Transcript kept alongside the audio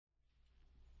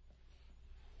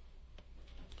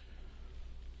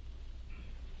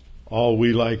All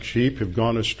we like sheep have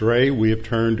gone astray. We have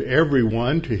turned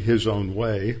everyone to his own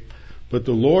way. But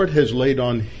the Lord has laid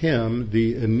on him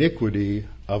the iniquity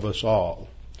of us all.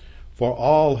 For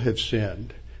all have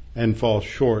sinned and fall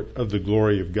short of the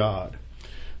glory of God.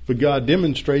 But God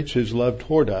demonstrates his love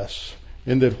toward us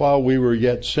in that while we were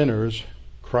yet sinners,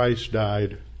 Christ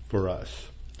died for us.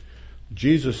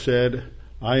 Jesus said,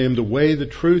 I am the way, the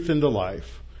truth, and the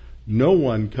life. No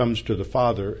one comes to the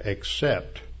Father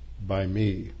except by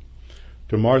me.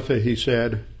 To Martha he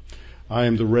said, I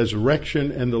am the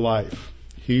resurrection and the life.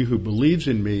 He who believes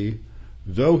in me,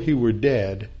 though he were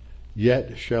dead,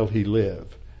 yet shall he live.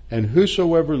 And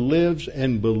whosoever lives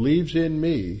and believes in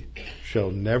me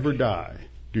shall never die.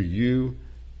 Do you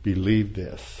believe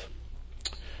this?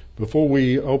 Before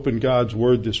we open God's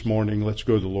Word this morning, let's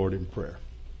go to the Lord in prayer.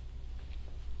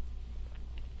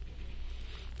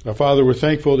 Our Father, we're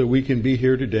thankful that we can be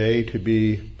here today to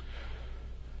be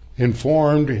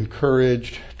informed,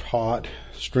 encouraged, taught,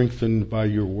 strengthened by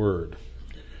your Word.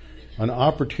 An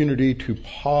opportunity to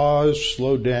pause,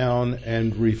 slow down,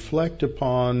 and reflect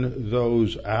upon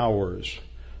those hours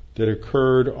that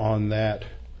occurred on that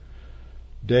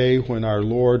day when our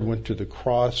Lord went to the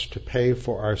cross to pay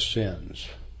for our sins.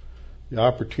 The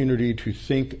opportunity to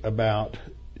think about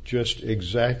just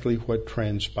exactly what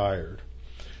transpired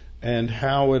and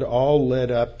how it all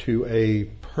led up to a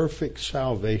perfect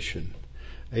salvation,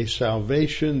 a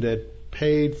salvation that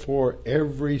paid for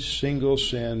every single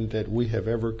sin that we have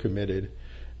ever committed,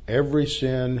 every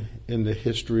sin in the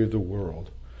history of the world,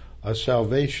 a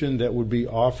salvation that would be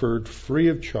offered free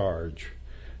of charge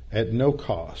at no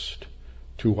cost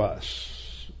to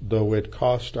us, though it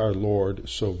cost our Lord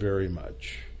so very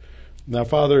much. Now,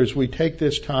 Father, as we take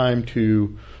this time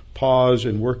to pause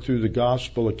and work through the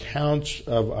gospel accounts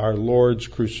of our Lord's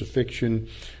crucifixion,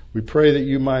 we pray that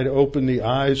you might open the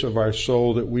eyes of our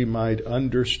soul, that we might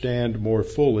understand more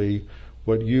fully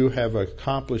what you have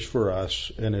accomplished for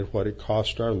us and at what it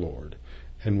cost our Lord.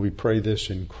 And we pray this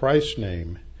in Christ's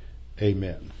name.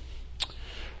 Amen.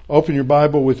 Open your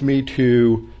Bible with me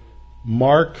to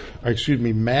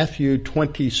Matthew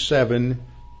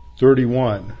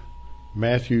 27:31.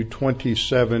 Matthew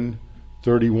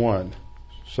 27:31.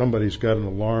 Somebody's got an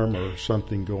alarm or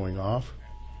something going off.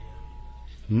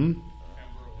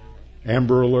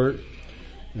 Amber alert?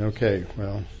 Okay,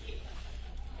 well.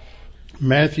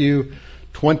 Matthew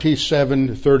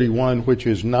 27:31, which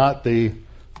is not the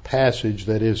passage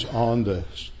that is on the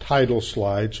title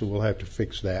slide, so we'll have to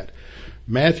fix that.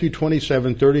 Matthew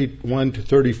 27:31 to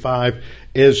 35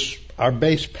 is our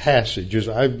base passage. As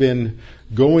I've been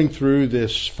going through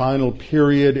this final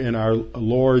period in our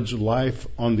Lord's life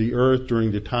on the earth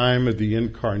during the time of the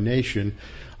incarnation,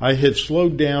 I had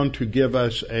slowed down to give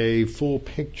us a full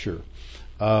picture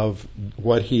of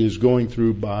what he is going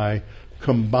through by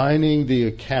combining the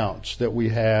accounts that we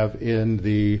have in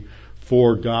the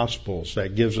four Gospels.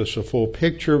 That gives us a full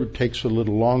picture. It takes a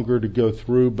little longer to go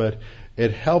through, but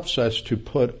it helps us to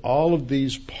put all of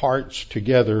these parts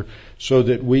together so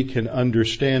that we can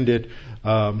understand it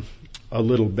a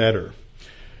little better.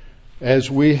 As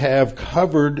we have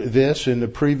covered this in the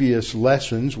previous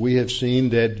lessons, we have seen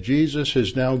that Jesus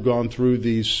has now gone through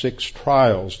these 6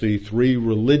 trials, the 3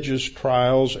 religious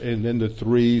trials and then the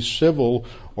 3 civil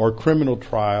or criminal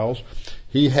trials.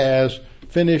 He has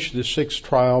finished the 6th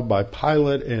trial by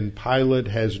Pilate, and Pilate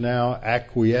has now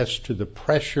acquiesced to the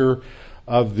pressure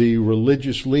of the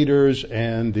religious leaders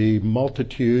and the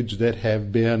multitudes that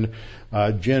have been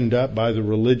ginned up by the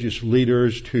religious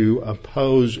leaders to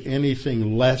oppose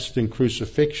anything less than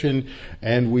crucifixion.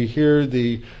 And we hear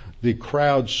the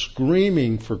crowd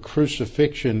screaming for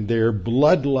crucifixion. Their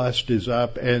bloodlust is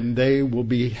up, and they will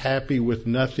be happy with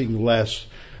nothing less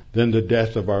than the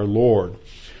death of our Lord.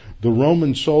 The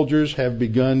Roman soldiers have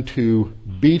begun to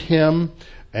beat him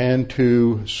and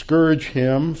to scourge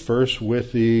him, first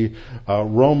with the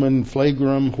Roman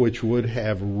flagrum, which would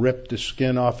have ripped the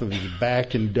skin off of his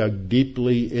back and dug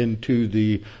deeply into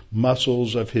the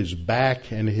muscles of his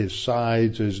back and his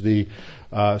sides, as the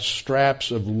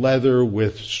straps of leather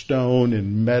with stone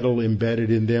and metal embedded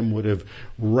in them would have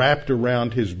wrapped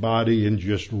around his body and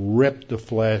just ripped the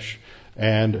flesh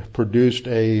and produced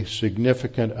a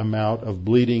significant amount of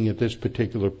bleeding at this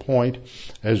particular point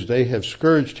as they have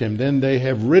scourged him. Then they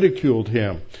have ridiculed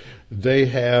him. They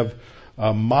have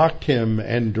mocked him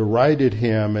and derided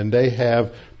him, and they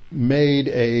have made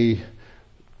a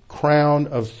crown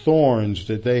of thorns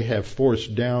that they have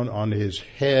forced down on his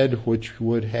head, which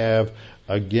would have,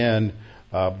 again,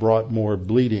 brought more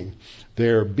bleeding.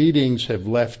 Their beatings have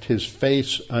left his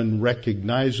face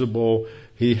unrecognizable.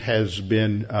 He has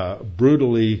been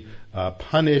brutally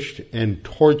punished and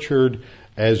tortured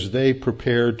as they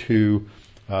prepare to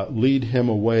lead him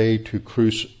away to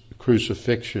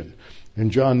crucifixion. In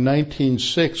John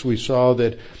 19:6, we saw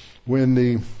that when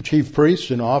the chief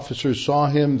priests and officers saw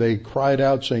him, they cried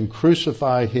out saying,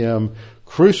 "Crucify him,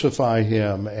 crucify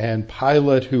him." And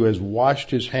Pilate, who has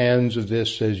washed his hands of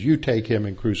this, says, "You take him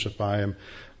and crucify him.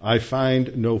 I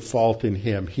find no fault in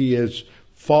him. He is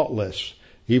faultless."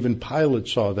 Even Pilate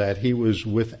saw that. He was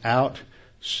without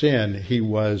sin. He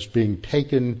was being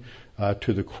taken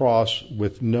to the cross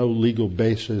with no legal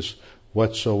basis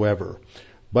whatsoever.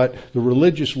 But the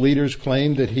religious leaders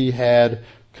claimed that he had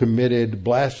committed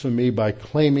blasphemy by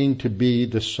claiming to be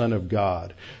the Son of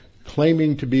God,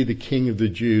 claiming to be the King of the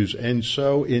Jews. And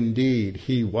so indeed,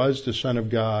 he was the Son of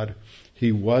God.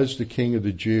 He was the King of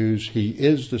the Jews. He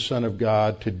is the Son of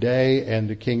God today and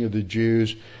the King of the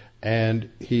Jews. And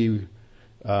he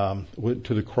went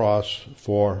to the cross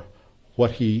for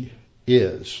what he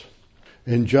is.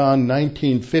 In John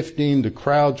 19:15, the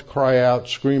crowds cry out,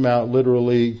 scream out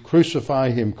literally,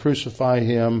 "Crucify him, crucify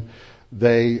him."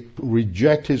 They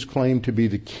reject his claim to be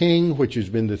the king, which has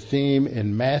been the theme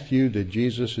in Matthew, that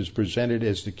Jesus is presented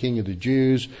as the King of the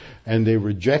Jews. And they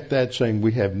reject that, saying,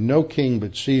 "We have no king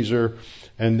but Caesar."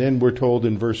 And then we're told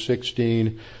in verse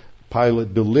 16,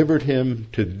 Pilate delivered him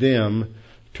to them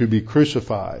to be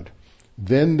crucified.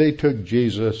 Then they took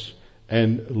Jesus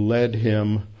and led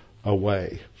him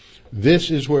away.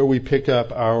 This is where we pick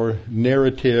up our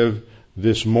narrative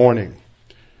this morning.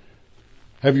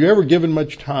 Have you ever given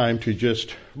much time to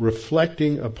just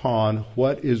reflecting upon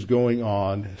what is going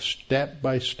on step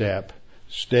by step,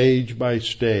 stage by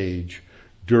stage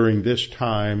during this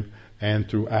time and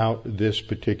throughout this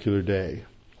particular day?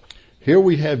 Here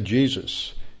we have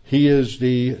Jesus. He is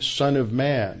the Son of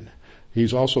Man.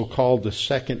 He's also called the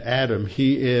second Adam.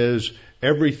 He is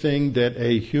everything that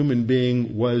a human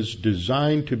being was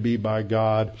designed to be by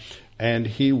God, and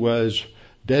he was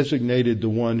designated the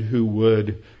one who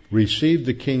would receive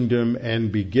the kingdom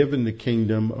and be given the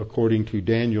kingdom according to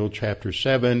Daniel chapter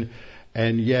 7,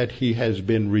 and yet he has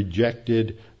been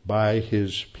rejected by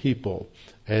his people.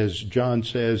 As John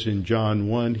says in John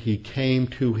 1, he came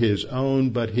to his own,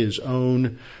 but his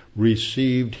own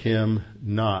received him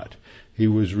not. He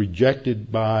was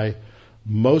rejected by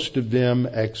most of them,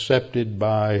 accepted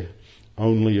by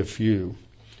only a few.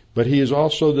 But he is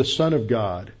also the Son of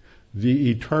God,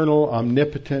 the eternal,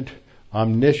 omnipotent,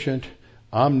 omniscient,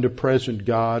 omnipresent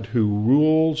God who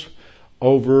rules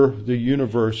over the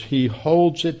universe. He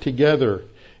holds it together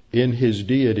in his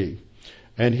deity.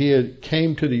 And he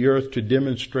came to the earth to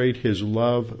demonstrate his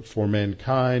love for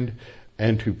mankind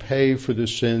and to pay for the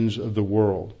sins of the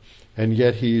world. And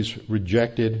yet he's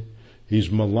rejected. He's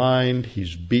maligned,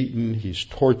 he's beaten, he's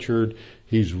tortured,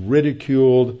 he's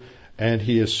ridiculed, and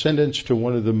he is sentenced to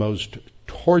one of the most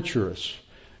torturous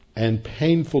and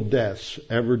painful deaths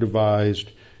ever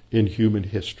devised in human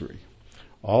history.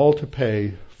 All to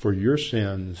pay for your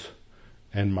sins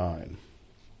and mine.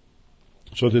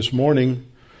 So this morning,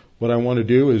 what I want to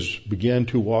do is begin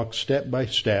to walk step by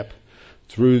step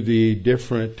through the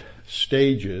different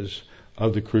stages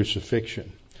of the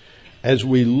crucifixion. As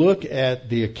we look at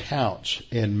the accounts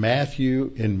in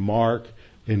Matthew, in Mark,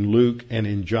 in Luke, and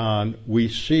in John, we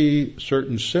see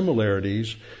certain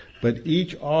similarities, but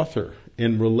each author,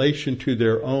 in relation to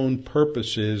their own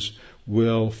purposes,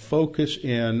 will focus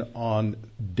in on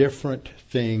different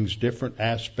things, different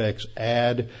aspects,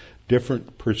 add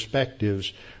different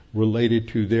perspectives related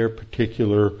to their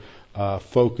particular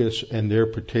focus and their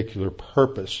particular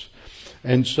purpose.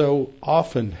 And so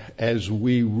often as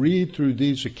we read through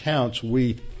these accounts,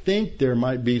 we think there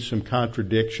might be some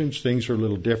contradictions. Things are a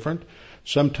little different.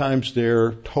 Sometimes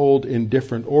they're told in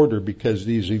different order because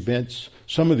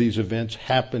some of these events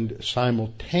happened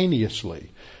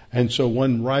simultaneously. And so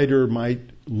one writer might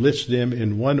list them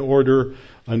in one order,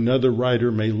 another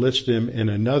writer may list them in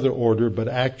another order, but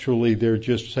actually they're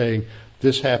just saying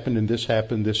this happened and this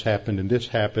happened, this happened and this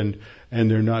happened,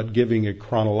 and they're not giving a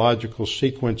chronological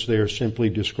sequence. They are simply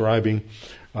describing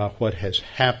what has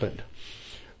happened.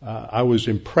 I was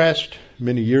impressed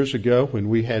many years ago when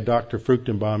we had Dr.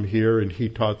 Fruchtenbaum here, and he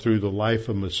taught through the life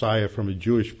of Messiah from a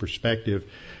Jewish perspective,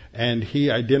 and he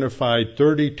identified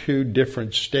 32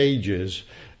 different stages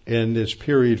in this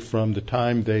period from the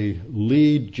time they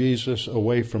lead Jesus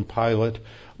away from Pilate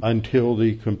until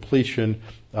the completion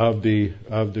of the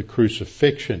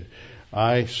crucifixion.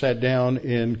 I sat down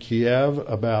in Kiev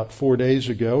about 4 days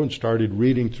ago and started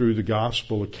reading through the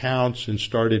gospel accounts and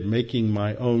started making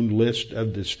my own list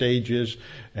of the stages,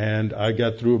 and I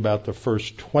got through about the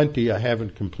first 20. I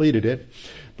haven't completed it,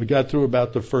 We got through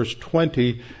about the first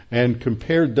 20 and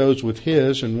compared those with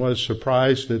his and was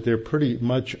surprised that they're pretty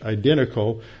much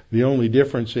identical. The only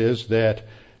difference is that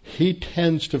he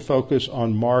tends to focus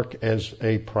on Mark as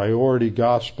a priority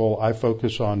gospel. I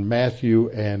focus on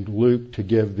Matthew and Luke to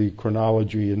give the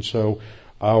chronology, and so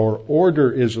our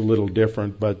order is a little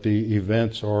different, but the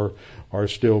events are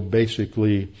still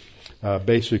basically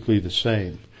the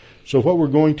same. So what we're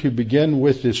going to begin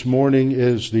with this morning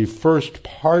is the first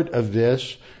part of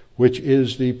this, which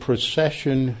is the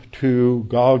procession to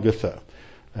Golgotha,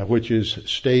 which is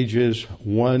stages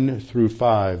 1 through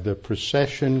 5, the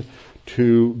procession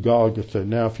to Golgotha.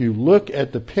 Now, if you look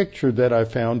at the picture that I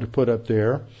found to put up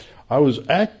there, I was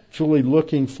actually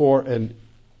looking for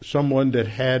someone that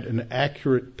had an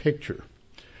accurate picture.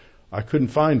 I couldn't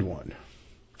find one.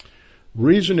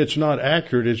 Reason it's not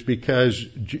accurate is because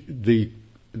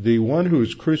the one who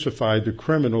was crucified, the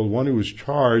criminal, the one who was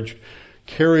charged,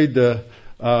 carried the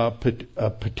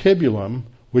patibulum,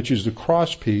 which is the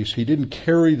cross piece. He didn't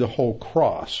carry the whole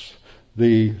cross.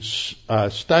 The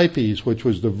stipes, which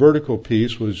was the vertical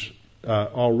piece, was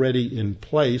already in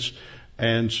place,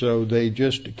 and so they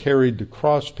just carried the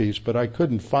cross piece, but I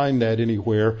couldn't find that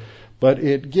anywhere. But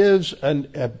it gives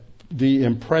the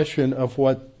impression of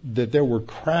that there were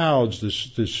crowds.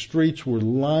 The streets were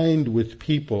lined with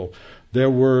people. There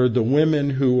were the women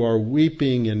who are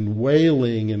weeping and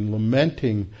wailing and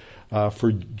lamenting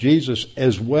for Jesus,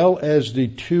 as well as the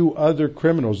two other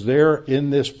criminals. They're in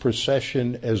this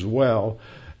procession as well.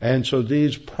 And so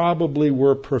these probably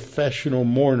were professional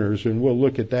mourners, and we'll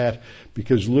look at that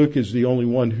because Luke is the only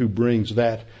one who brings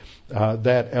that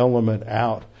element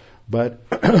out. But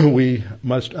we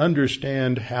must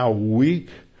understand how weak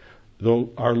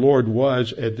our Lord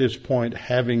was at this point,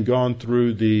 having gone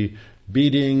through the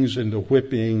beatings and the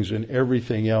whippings and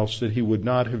everything else, that he would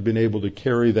not have been able to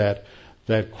carry that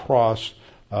cross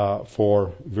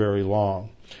for very long.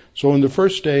 So in the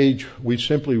first stage, we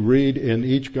simply read in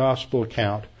each gospel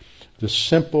account the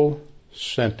simple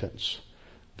sentence: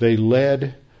 they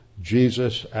led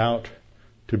Jesus out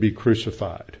to be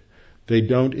crucified. They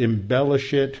don't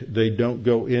embellish it. They don't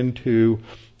go into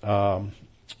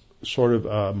sort of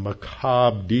a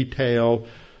macabre detail.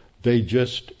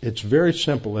 It's very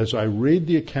simple. As I read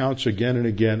the accounts again and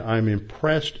again, I'm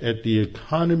impressed at the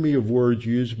economy of words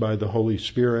used by the Holy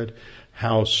Spirit,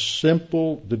 how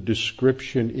simple the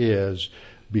description is,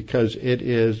 because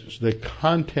the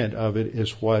content of it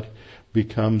is what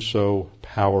becomes so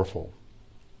powerful.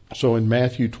 So in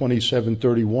Matthew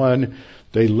 27:31,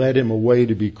 they led him away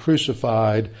to be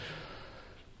crucified.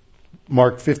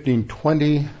 Mark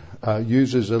 15:20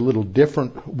 uses a little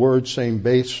different word, same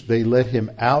base. They led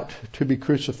him out to be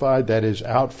crucified, that is,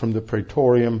 out from the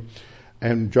praetorium.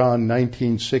 And John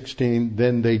 19:16,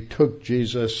 then they took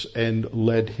Jesus and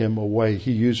led him away.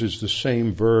 He uses the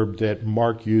same verb that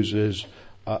Mark uses,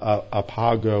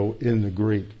 apago, in the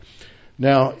Greek.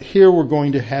 Now, here we're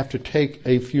going to have to take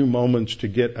a few moments to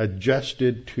get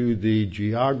adjusted to the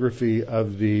geography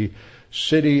of the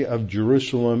city of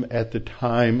Jerusalem at the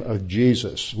time of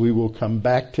Jesus. We will come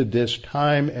back to this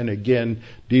time and again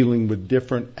dealing with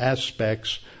different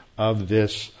aspects of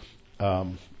this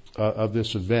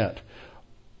event.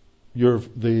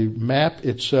 The map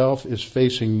itself is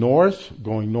facing north,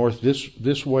 going north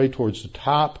this way towards the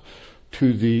top.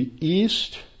 To the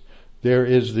east, there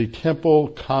is the temple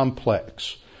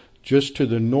complex. Just to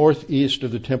the northeast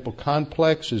of the temple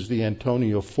complex is the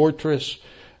Antonia Fortress,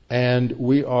 and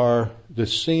the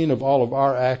scene of all of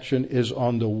our action is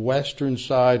on the western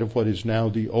side of what is now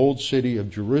the old city of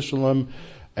Jerusalem,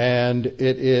 and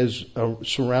it is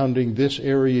surrounding this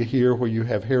area here where you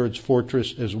have Herod's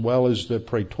Fortress as well as the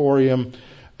Praetorium.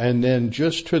 And then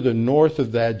just to the north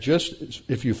of that, just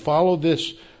if you follow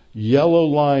this yellow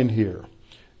line here,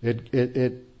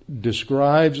 it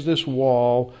describes this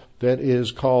wall that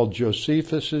is called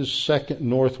Josephus's second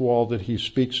north wall that he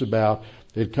speaks about.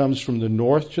 It comes from the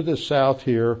north to the south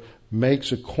here,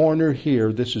 makes a corner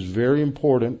here. This is very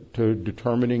important to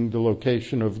determining the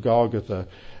location of Golgotha,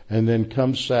 and then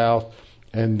comes south,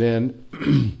 and then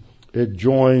it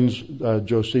joins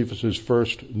Josephus's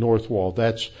first north wall.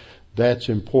 That's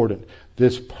important.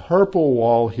 This purple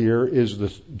wall here is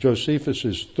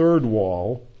Josephus's third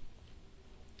wall.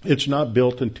 It's not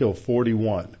built until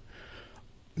 41.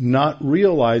 Not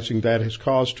realizing that has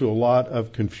caused to a lot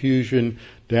of confusion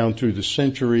down through the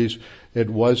centuries. It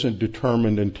wasn't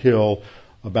determined until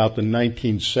about the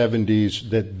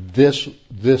 1970s that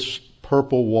this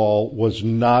purple wall was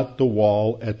not the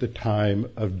wall at the time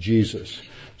of Jesus.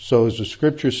 So as the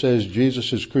scripture says,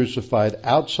 Jesus is crucified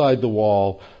outside the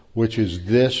wall, which is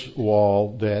this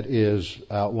wall that is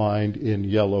outlined in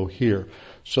yellow here.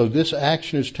 So this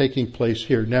action is taking place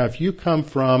here. Now, if you come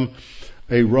from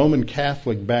a Roman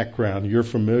Catholic background, you're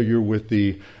familiar with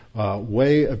the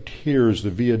Way of Tears, the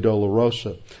Via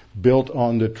Dolorosa, built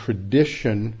on the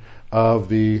tradition of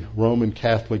the Roman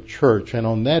Catholic Church. And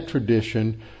on that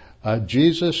tradition,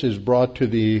 Jesus is brought to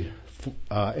the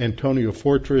Antonia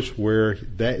Fortress, where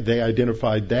they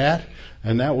identified that,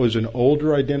 and that was an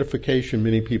older identification.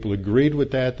 Many people agreed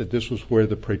with that this was where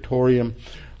the Praetorium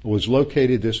was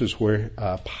located. This is where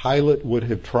Pilate would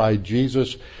have tried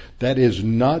Jesus. That is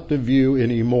not the view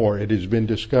anymore. It has been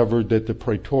discovered that the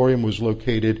Praetorium was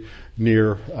located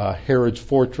near Herod's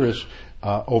fortress.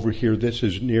 Over here, this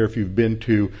is near, if you've been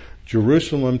to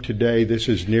Jerusalem today, this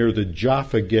is near the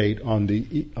Jaffa Gate on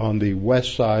the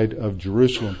west side of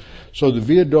Jerusalem. So the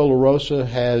Via Dolorosa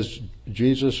has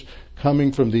Jesus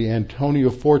coming from the Antonia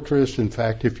Fortress. In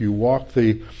fact, if you walk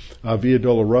the Via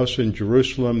Dolorosa in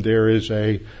Jerusalem, there is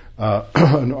an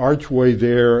archway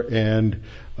there, and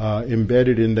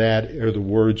embedded in that are the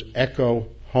words "Ecce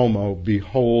Homo,"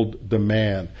 behold the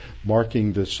man,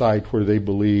 marking the site where they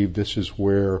believe this is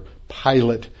where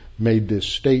Pilate made this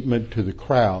statement to the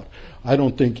crowd. I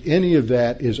don't think any of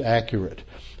that is accurate.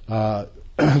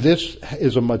 This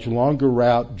is a much longer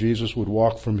route. Jesus would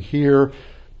walk from here,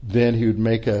 then he would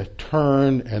make a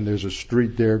turn, and there's a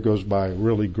street there, goes by a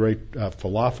really great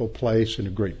falafel place and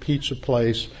a great pizza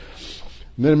place.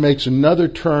 And then it makes another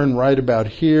turn right about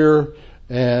here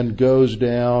and goes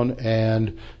down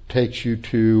and takes you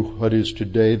to what is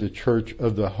today the Church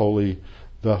of the Holy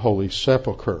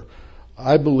Sepulchre.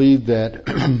 I believe that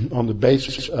on the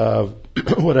basis of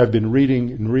what I've been reading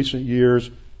in recent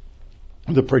years,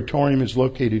 the Praetorium is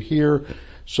located here.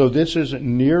 So this isn't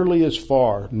nearly as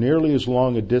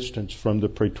long a distance from the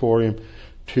Praetorium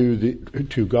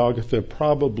to Golgotha,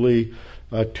 probably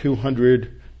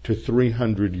 200 to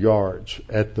 300 yards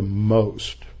at the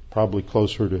most, probably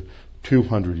closer to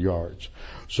 200 yards.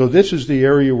 So this is the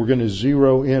area we're going to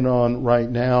zero in on right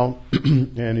now.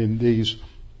 And in these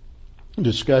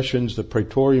discussions, the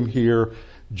Praetorium here,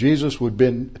 Jesus would have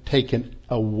been taken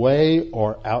away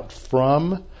or out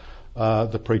from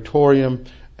the Praetorium,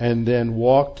 and then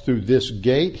walked through this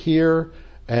gate here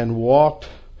and walked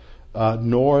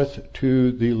north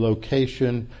to the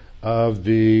location of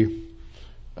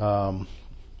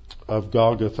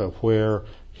Golgotha, where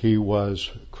he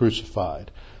was crucified.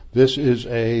 This is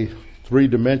a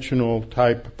three-dimensional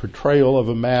type portrayal of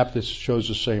a map. This shows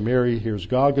the same area. Here's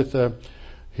Golgotha.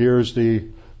 Here's the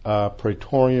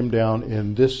Praetorium down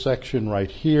in this section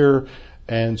right here.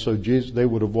 And so they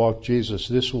would have walked Jesus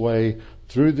this way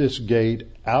through this gate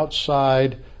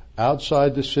outside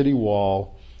the city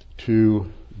wall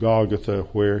to Golgotha,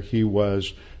 where he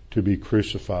was to be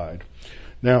crucified.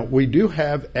 Now, we do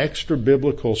have extra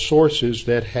biblical sources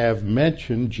that have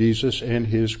mentioned Jesus and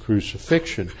his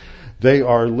crucifixion. They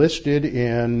are listed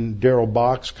in Darrell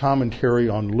Bock's commentary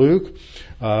on Luke.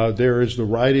 There is the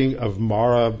writing of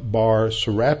Mara bar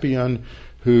Serapion,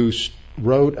 who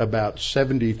wrote about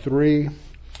 73,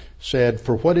 said,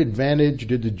 "For what advantage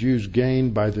did the Jews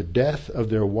gain by the death of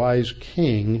their wise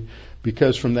king?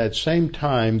 Because from that same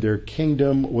time their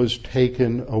kingdom was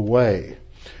taken away."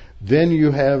 Then you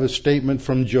have a statement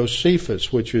from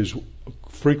Josephus, which is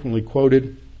frequently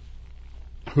quoted,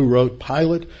 who wrote,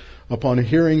 "Pilate, upon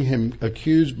hearing him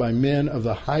accused by men of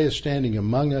the highest standing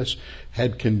among us,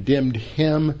 had condemned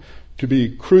him to be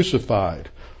crucified."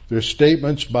 There's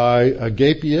statements by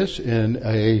Agapius in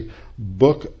a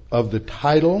book of the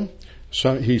title.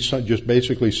 He just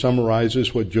basically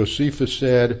summarizes what Josephus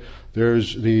said.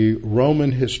 There's the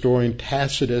Roman historian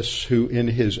Tacitus, who in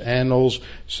his annals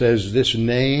says this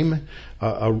name,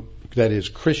 that is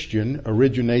Christian,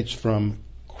 originates from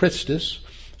Christus,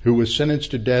 who was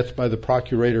sentenced to death by the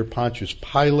procurator Pontius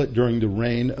Pilate during the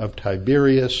reign of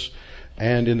Tiberius.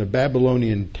 And in the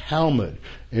Babylonian Talmud,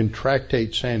 in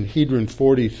Tractate Sanhedrin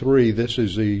 43, this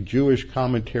is the Jewish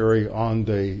commentary on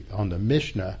the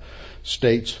Mishnah,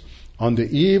 states, "On the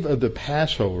eve of the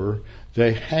Passover,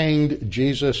 they hanged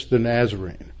Jesus the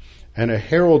Nazarene, and a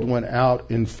herald went out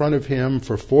in front of him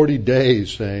for 40 days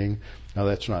saying," now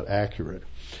that's not accurate,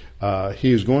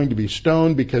 "he is going to be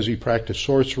stoned because he practiced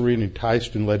sorcery and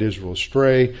enticed and led Israel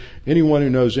astray. Anyone who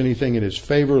knows anything in his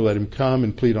favor, let him come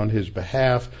and plead on his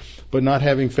behalf." But not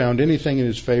having found anything in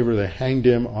his favor, they hanged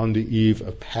him on the eve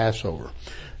of Passover.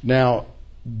 Now,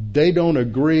 they don't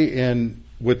agree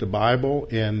with the Bible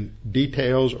in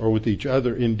details or with each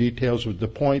other in details, but the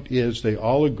point is they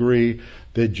all agree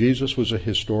that Jesus was a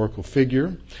historical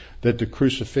figure, that the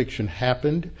crucifixion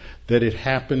happened, that it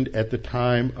happened at the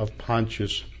time of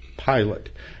Pontius Pilate.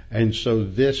 And so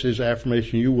this is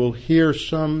affirmation. You will hear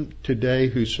some today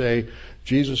who say,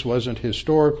 Jesus wasn't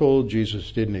historical,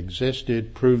 Jesus didn't exist,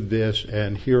 it proved this,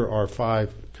 and here are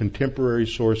 5 contemporary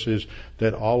sources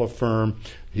that all affirm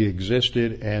he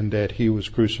existed and that he was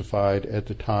crucified at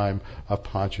the time of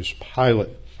Pontius Pilate.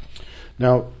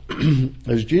 Now,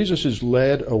 as Jesus is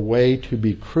led away to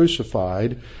be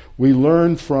crucified, we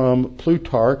learn from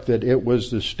Plutarch that it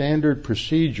was the standard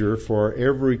procedure for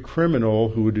every criminal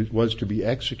who was to be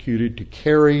executed to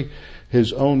carry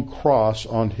his own cross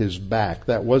on his back.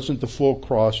 That wasn't the full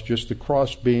cross, just the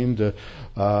crossbeam, the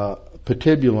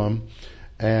patibulum,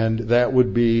 and that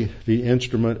would be the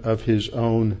instrument of his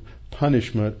own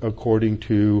punishment according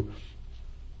to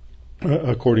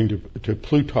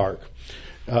Plutarch.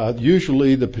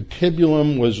 Usually the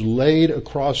patibulum was laid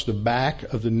across the back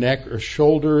of the neck or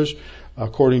shoulders.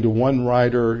 According to one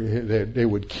writer, they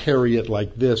would carry it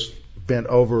like this, bent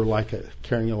over,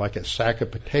 carrying it like a sack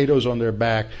of potatoes on their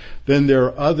back. Then there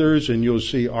are others, and you'll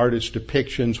see artist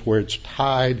depictions where it's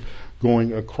tied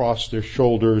going across their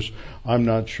shoulders. I'm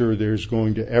not sure there's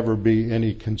going to ever be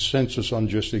any consensus on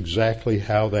just exactly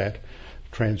how that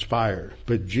transpired.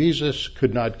 But Jesus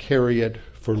could not carry it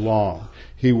for long.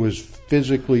 He was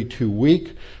physically too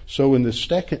weak. So in the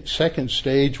second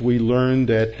stage, we learn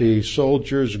that the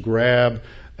soldiers grab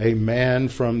a man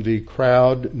from the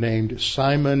crowd named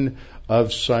Simon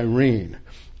of Cyrene,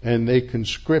 and they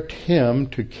conscript him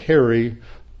to carry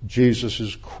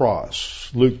Jesus' cross.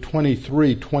 Luke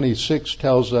 23:26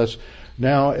 tells us,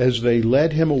 now as they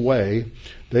led him away,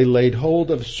 they laid hold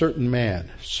of a certain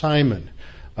man, Simon,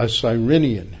 a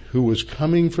Cyrenian, who was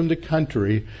coming from the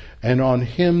country, and on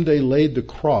him they laid the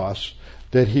cross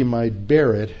that he might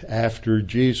bear it after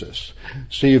Jesus.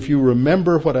 See, if you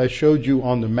remember what I showed you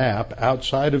on the map,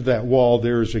 outside of that wall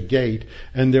there is a gate,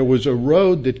 and there was a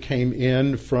road that came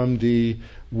in from the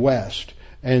west.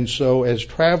 And so as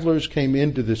travelers came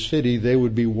into the city, they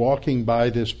would be walking by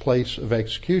this place of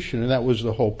execution, and that was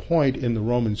the whole point in the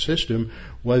Roman system,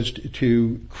 was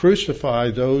to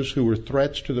crucify those who were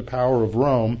threats to the power of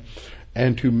Rome,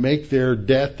 and to make their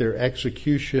death, their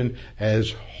execution,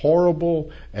 as horrible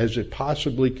as it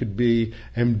possibly could be,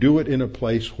 and do it in a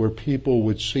place where people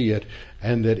would see it,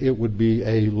 and that it would be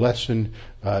a lesson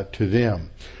to them.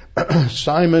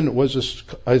 Simon was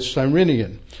a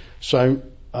Cyrenian.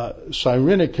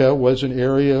 Cyrenica was an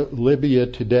area, Libya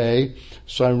today.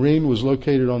 Cyrene was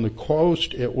located on the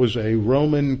coast. It was a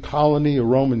Roman colony, a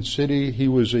Roman city. He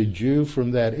was a Jew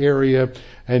from that area,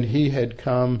 and he had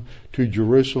come to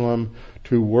Jerusalem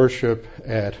to worship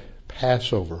at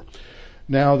Passover.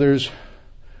 Now, there's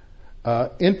an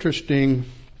interesting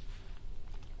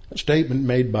statement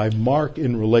made by Mark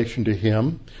in relation to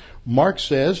him. Mark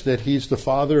says that he's the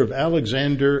father of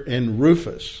Alexander and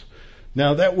Rufus.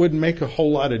 Now, that wouldn't make a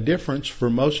whole lot of difference for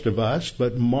most of us,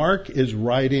 but Mark is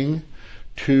writing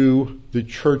to the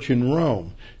church in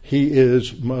Rome. He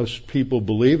is, most people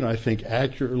believe, and I think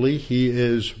accurately, he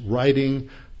is writing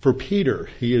for Peter.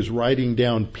 He is writing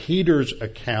down Peter's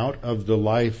account of the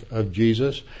life of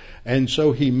Jesus. And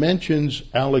so he mentions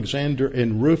Alexander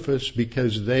and Rufus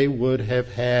because they would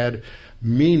have had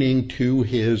meaning to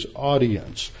his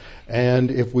audience. And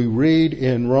if we read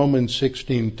in Romans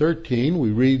 16:13,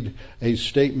 we read a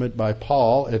statement by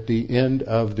Paul at the end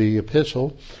of the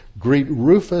epistle, greet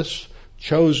Rufus,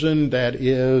 chosen, that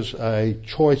is a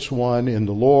choice one in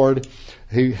the Lord.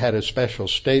 He had a special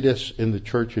status in the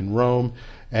church in Rome,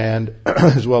 and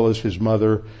as well as his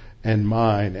mother and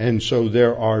mine. And so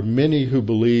there are many who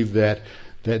believe that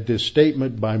this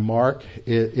statement by Mark,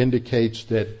 it indicates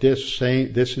that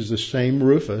this is the same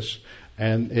Rufus.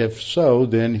 And if so,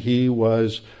 then he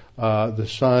was the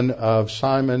son of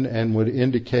Simon, and would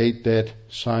indicate that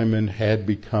Simon had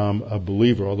become a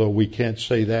believer. Although we can't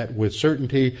say that with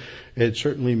certainty, it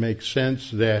certainly makes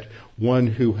sense that one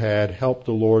who had helped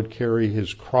the Lord carry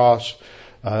his cross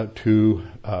to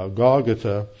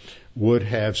Golgotha would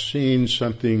have seen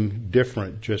something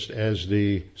different, just as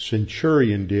the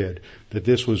centurion did. That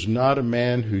this was not a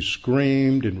man who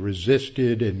screamed and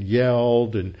resisted and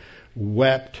yelled and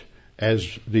wept as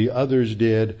the others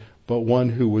did, but one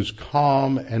who was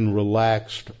calm and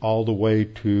relaxed all the way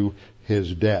to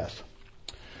his death.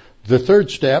 The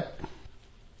third step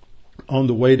on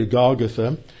the way to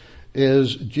Golgotha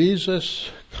is Jesus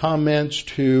comments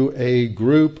to a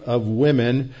group of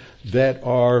women that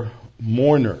are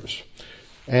mourners.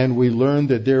 And we learn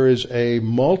that there is a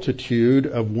multitude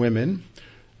of women,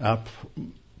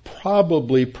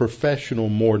 probably professional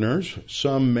mourners.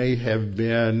 Some may have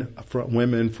been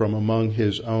women from among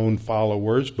his own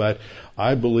followers, but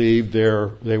I believe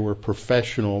they were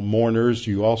professional mourners.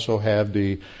 You also have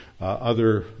the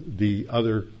other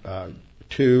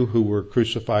two who were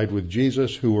crucified with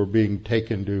Jesus, who were being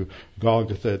taken to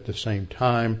Golgotha at the same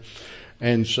time.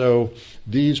 And so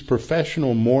these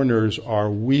professional mourners are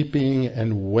weeping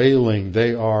and wailing.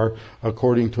 They are,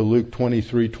 according to Luke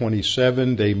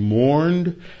 23:27, they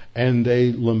mourned and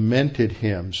they lamented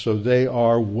him. So they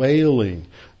are wailing.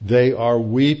 They are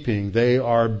weeping. They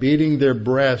are beating their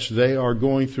breasts. They are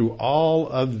going through all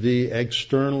of the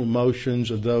external motions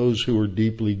of those who are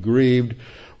deeply grieved.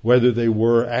 Whether they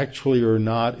were actually or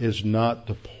not is not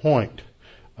the point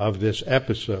of this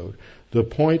episode. The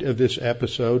point of this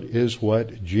episode is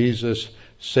what Jesus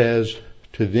says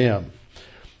to them.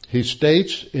 He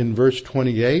states in verse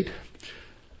 28,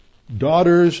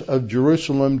 "Daughters of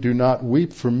Jerusalem, do not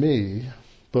weep for me,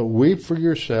 but weep for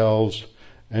yourselves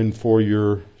and for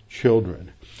your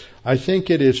children." I think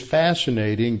it is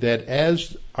fascinating that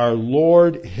as our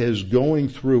Lord is going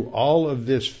through all of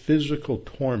this physical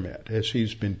torment, as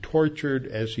he's been tortured,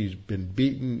 as he's been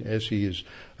beaten, as he is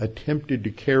attempted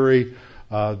to carry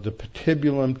the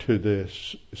patibulum to the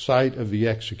site of the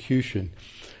execution,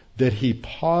 that he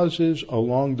pauses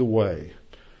along the way.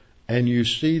 And you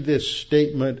see this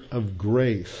statement of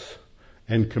grace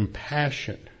and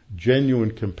compassion,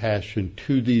 genuine compassion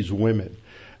to these women.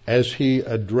 As he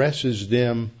addresses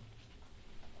them,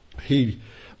 he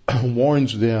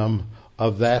warns them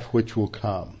of that which will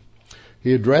come.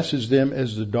 He addresses them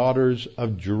as the daughters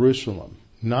of Jerusalem.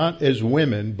 Not as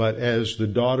women, but as the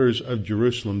daughters of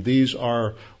Jerusalem. These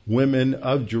are women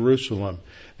of Jerusalem.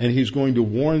 And he's going to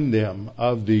warn them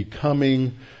of the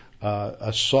coming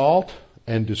assault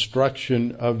and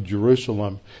destruction of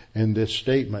Jerusalem in this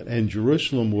statement. And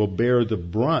Jerusalem will bear the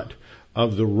brunt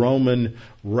of the Roman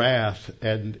wrath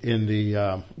and in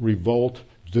the revolt,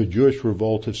 the Jewish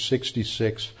revolt of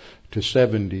 66 to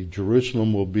 70.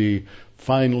 Jerusalem will be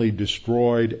finally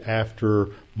destroyed after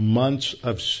months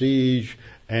of siege,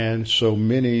 and so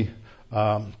many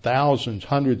thousands,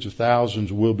 hundreds of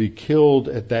thousands will be killed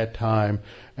at that time.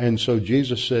 And so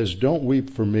Jesus says, don't weep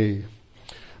for me,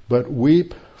 but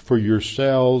weep for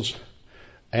yourselves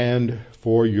and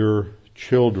for your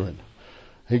children.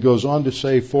 He goes on to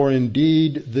say, for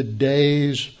indeed the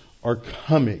days are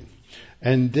coming.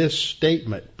 And this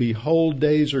statement, behold,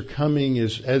 days are coming,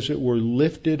 is as it were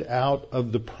lifted out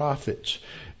of the prophets.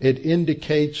 It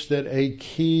indicates that a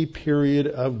key period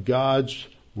of God's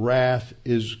wrath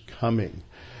is coming.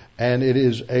 And it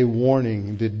is a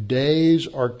warning. The days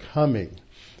are coming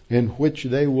in which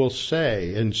they will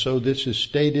say, and so this is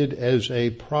stated as a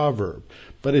proverb,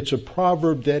 but it's a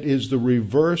proverb that is the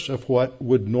reverse of what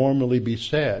would normally be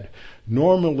said.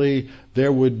 Normally,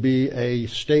 there would be a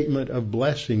statement of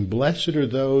blessing. Blessed are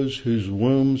those whose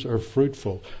wombs are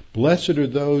fruitful. Blessed are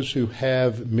those who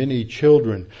have many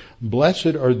children.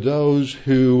 Blessed are those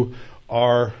who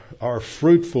are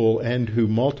fruitful and who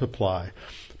multiply.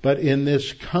 But in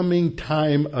this coming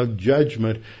time of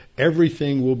judgment,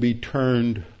 everything will be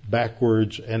turned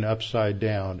backwards and upside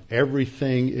down.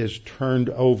 Everything is turned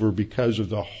over because of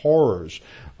the horrors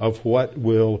of what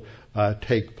will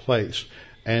take place.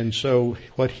 And so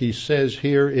what he says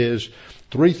here is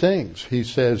three things. He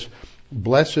says,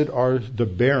 blessed are the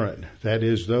barren, that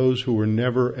is, those who were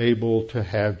never able to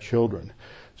have children.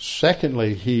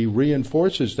 Secondly, he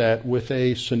reinforces that with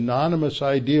a synonymous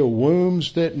idea,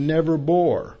 wombs that never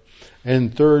bore.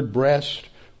 And third, breast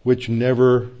which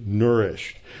never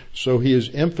nourished. So he is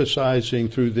emphasizing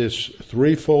through this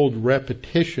threefold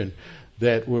repetition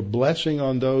that we're blessing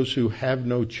on those who have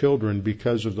no children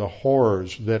because of the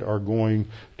horrors that are going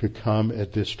to come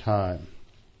at this time.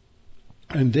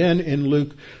 And then in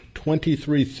Luke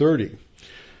 23:30,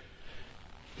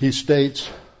 he states,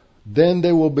 then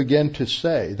they will begin to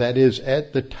say, that is,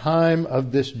 at the time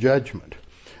of this judgment,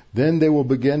 then they will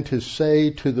begin to say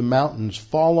to the mountains,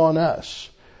 fall on us,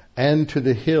 and to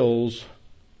the hills,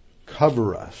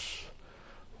 cover us.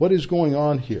 What is going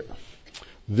on here?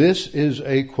 This is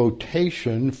a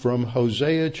quotation from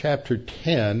Hosea chapter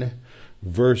 10,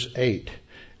 verse 8.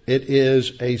 It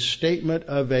is a statement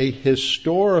of a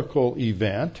historical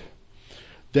event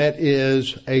that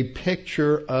is a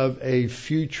picture of a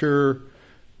future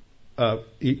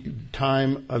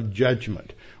time of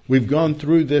judgment. We've gone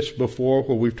through this before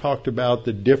where we've talked about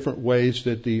the different ways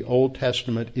that the Old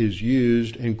Testament is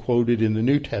used and quoted in the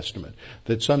New Testament.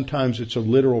 That sometimes it's a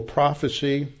literal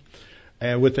prophecy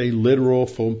and with a literal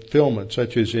fulfillment,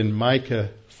 such as in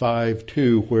Micah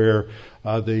 5:2, where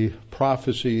the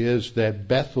prophecy is that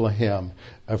Bethlehem,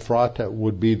 Ephrata,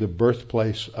 would be the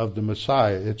birthplace of the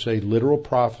Messiah. It's a literal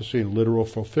prophecy and literal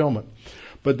fulfillment.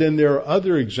 But then there are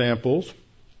other examples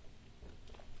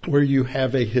where you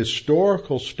have a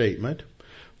historical statement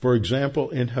For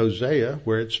example, in Hosea,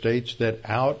 where it states that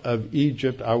out of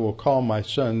Egypt I will call my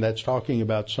son, that's talking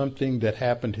about something that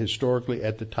happened historically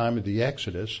at the time of the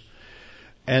Exodus,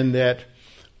 and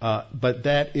but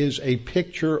that is a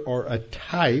picture or a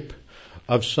type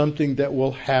of something that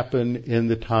will happen in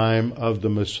the time of the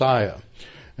Messiah.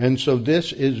 And so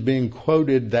this is being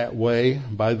quoted that way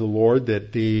by the Lord,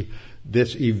 that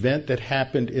this event that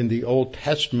happened in the Old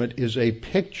Testament is a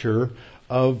picture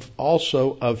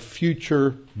also of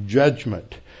future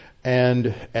judgment.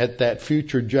 And at that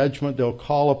future judgment, they'll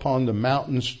call upon the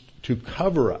mountains to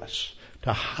cover us,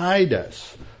 to hide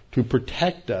us, to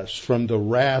protect us from the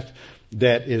wrath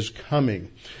that is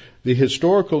coming. The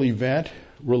historical event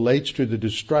relates to the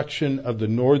destruction of the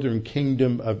northern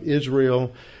kingdom of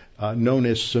Israel, known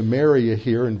as Samaria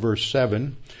here in verse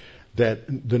 7, that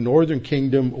the northern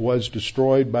kingdom was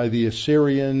destroyed by the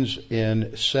Assyrians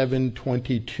in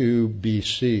 722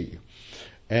 BC.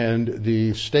 And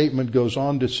the statement goes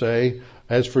on to say,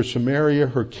 as for Samaria,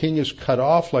 her king is cut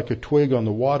off like a twig on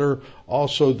the water.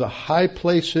 Also the high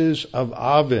places of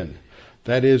Aven,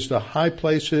 that is, the high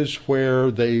places where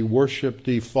they worship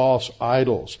the false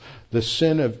idols. The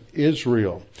sin of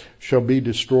Israel shall be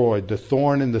destroyed. The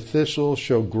thorn and the thistle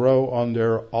shall grow on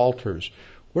their altars.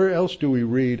 Where else do we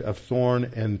read of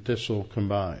thorn and thistle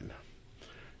combined?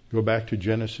 Go back to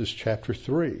Genesis chapter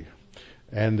 3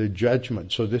 and the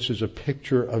judgment. So this is a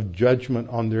picture of judgment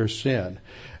on their sin.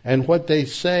 And what they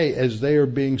say as they are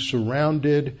being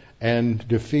surrounded and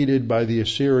defeated by the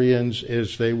Assyrians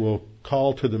is they will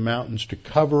call to the mountains to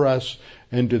cover us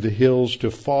and to the hills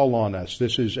to fall on us.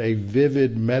 This is a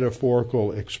vivid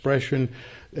metaphorical expression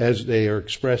as they are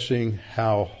expressing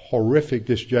how horrific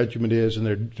this judgment is and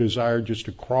their desire just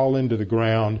to crawl into the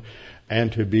ground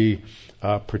and to be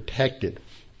protected.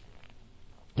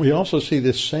 We also see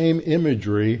this same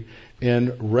imagery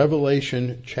in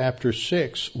Revelation chapter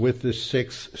 6 with the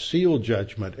sixth seal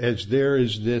judgment, as there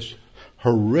is this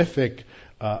horrific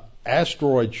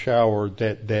asteroid shower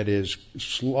that is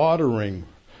slaughtering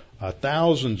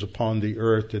thousands upon the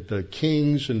earth, that the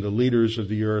kings and the leaders of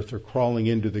the earth are crawling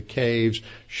into the caves,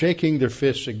 shaking their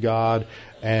fists at God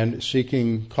and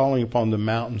calling upon the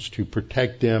mountains to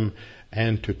protect them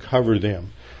and to cover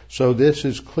them. So this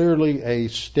is clearly a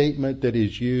statement that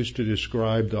is used to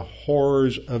describe the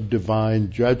horrors of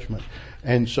divine judgment.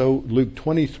 And so Luke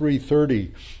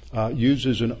 23:30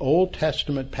 uses an Old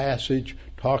Testament passage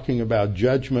talking about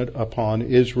judgment upon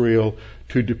Israel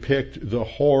to depict the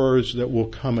horrors that will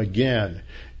come again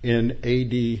in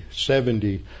AD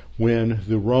 70 when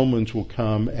the Romans will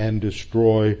come and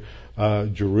destroy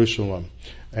Jerusalem.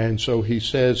 And so he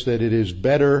says that it is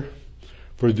better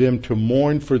for them to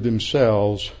mourn for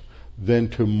themselves than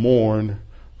to mourn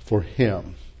for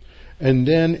him. And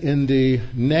then in the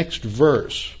next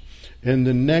verse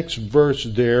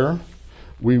there,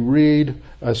 we read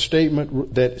a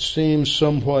statement that seems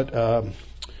somewhat a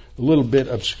little bit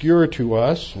obscure to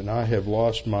us, and I have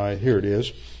lost here it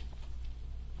is.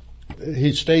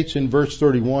 He states in verse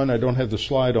 31, I don't have the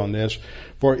slide on this,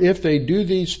 for if they do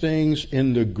these things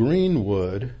in the green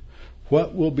wood,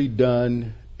 what will be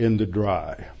done in the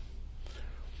dry?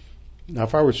 Now,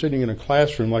 if I were sitting in a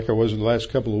classroom like I was in the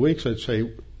last couple of weeks, I'd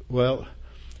say, well,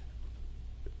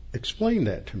 explain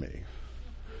that to me.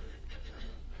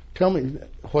 Tell me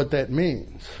what that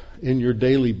means. In your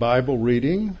daily Bible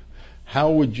reading,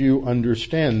 how would you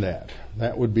understand that?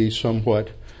 That would be somewhat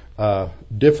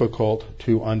difficult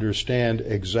to understand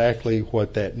exactly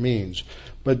what that means.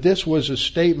 But this was a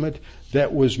statement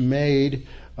that was made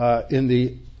in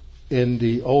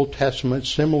the Old Testament,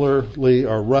 similarly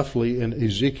or roughly in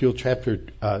Ezekiel chapter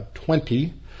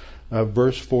 20,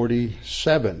 verse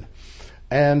 47.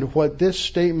 And what this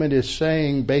statement is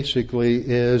saying basically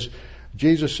is,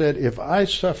 Jesus said, if I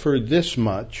suffer this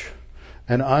much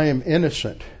and I am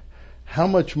innocent, how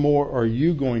much more are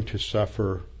you going to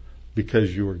suffer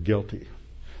because you are guilty?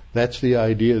 That's the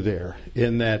idea there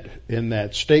in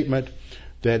that statement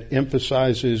that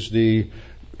emphasizes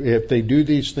if they do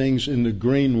these things in the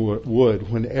green wood,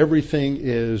 when everything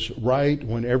is right,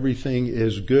 when everything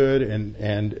is good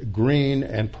and green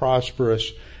and prosperous,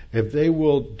 if they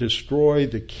will destroy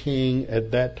the king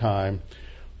at that time,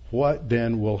 what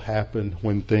then will happen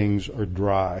when things are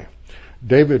dry?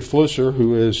 David Flusser,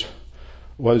 who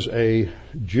was a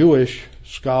Jewish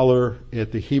scholar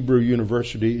at the Hebrew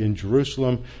University in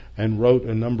Jerusalem and wrote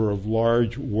a number of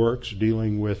large works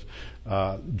dealing with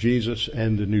Jesus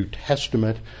and the New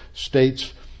Testament,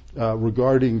 states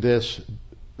regarding this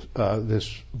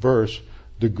verse,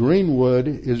 the green wood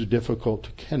is difficult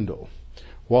to kindle,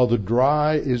 while the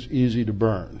dry is easy to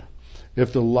burn.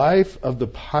 If the life of the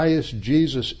pious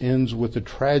Jesus ends with a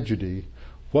tragedy,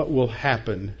 what will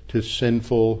happen to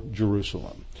sinful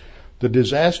Jerusalem. The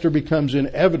disaster becomes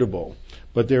inevitable,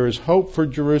 but there is hope for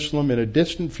Jerusalem in a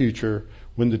distant future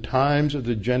when the times of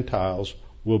the Gentiles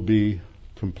will be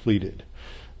completed.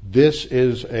 This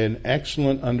is an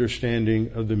excellent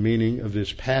understanding of the meaning of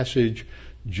this passage.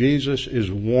 Jesus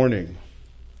is warning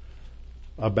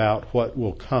about what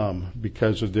will come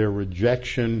because of their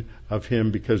rejection of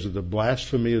him, because of the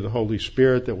blasphemy of the Holy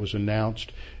Spirit that was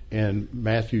announced in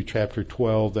Matthew chapter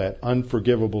 12, that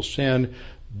unforgivable sin.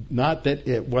 Not that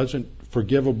it wasn't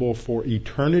forgivable for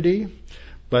eternity,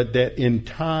 but that in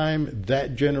time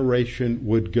that generation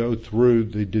would go through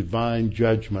the divine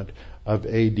judgment of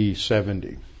AD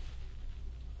 70.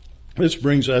 This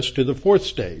brings us to the fourth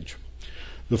stage.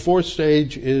 The fourth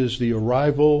stage is the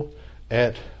arrival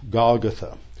at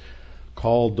Golgotha,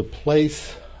 called the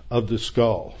place of the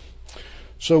skull.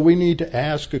 So we need to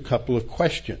ask a couple of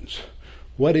questions.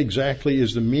 What exactly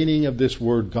is the meaning of this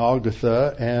word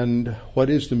Golgotha, and what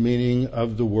is the meaning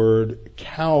of the word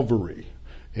Calvary?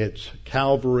 It's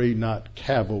Calvary, not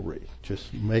cavalry.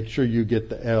 Just make sure you get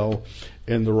the L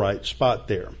in the right spot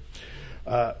there.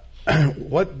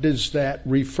 What does that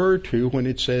refer to when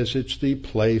it says it's the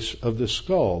place of the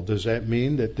skull? Does that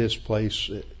mean that this place,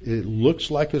 it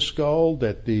looks like a skull,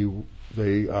 that the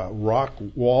rock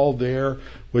wall there,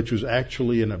 which was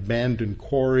actually an abandoned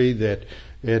quarry, that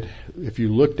if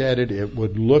you looked at it, it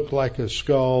would look like a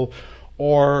skull?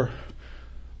 Or,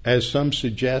 as some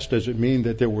suggest, does it mean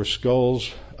that there were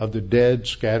skulls of the dead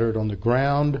scattered on the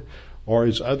ground? Or,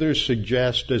 as others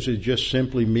suggest, does it just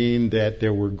simply mean that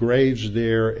there were graves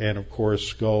there and, of course,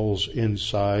 skulls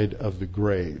inside of the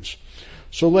graves?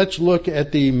 So let's look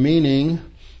at the meaning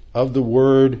of the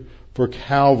word for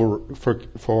Calvary,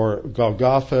 for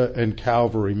Golgotha and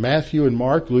Calvary. Matthew and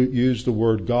Mark use the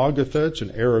word Golgotha. It's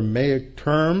an Aramaic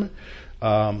term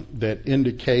that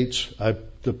indicates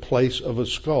the place of a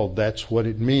skull. That's what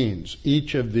it means.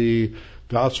 Each of the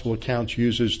gospel accounts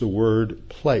uses the word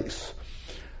place.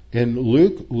 In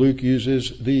Luke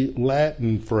uses the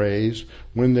Latin phrase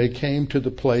when they came to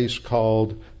the place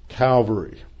called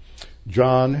Calvary.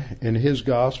 John, in his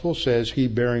gospel, says he,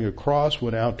 bearing a cross,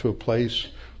 went out to a place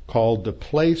called the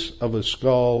place of a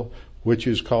skull, which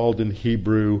is called in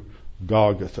Hebrew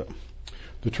Golgotha.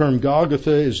 The term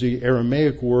Golgotha is the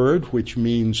Aramaic word which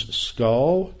means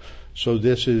skull, so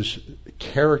this is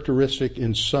characteristic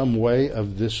in some way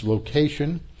of this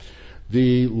location.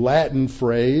 The Latin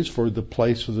phrase for the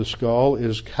place of the skull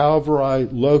is Calvari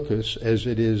locus, as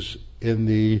it is in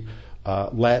the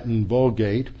Latin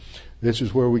Vulgate. This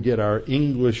is where we get our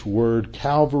English word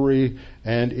Calvary,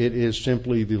 and it is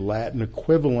simply the Latin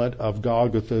equivalent of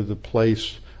Golgotha, the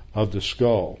place of the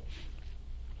skull.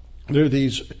 There are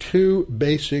these two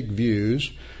basic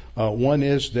views. One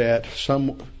is that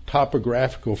some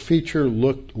topographical feature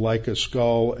looked like a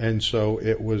skull, and so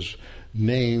it was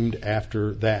named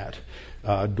after that.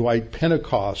 Dwight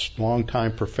Pentecost,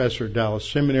 longtime professor at Dallas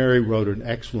Seminary, wrote an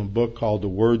excellent book called The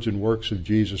Words and Works of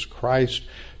Jesus Christ,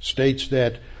 states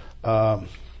that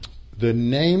the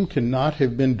name cannot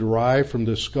have been derived from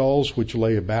the skulls which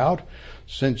lay about,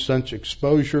 since such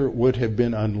exposure would have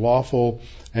been unlawful,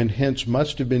 and hence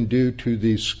must have been due to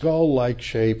the skull-like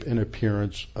shape and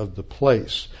appearance of the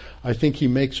place. I think he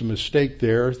makes a mistake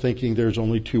there, thinking there's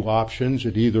only two options.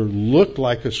 It either looked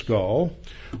like a skull,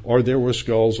 or there were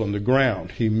skulls on the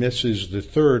ground. He misses the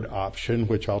third option,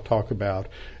 which I'll talk about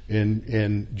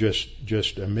in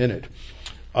just a minute.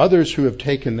 Others who have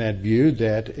taken that view,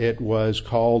 that it was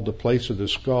called the place of the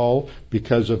skull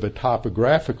because of a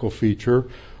topographical feature,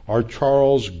 are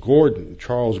Charles Gordon.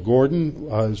 Charles Gordon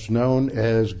is known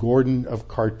as Gordon of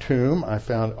Khartoum. I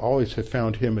always have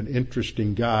found him an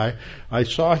interesting guy. I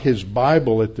saw his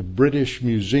Bible at the British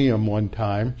Museum one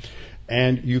time,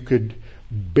 and you could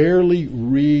barely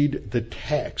read the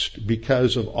text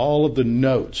because of all of the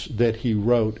notes that he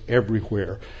wrote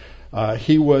everywhere.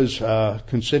 He was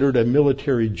considered a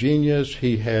military genius.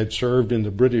 He had served in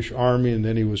the British Army, and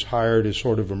then he was hired as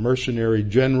sort of a mercenary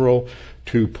general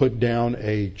to put down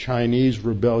a Chinese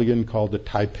rebellion called the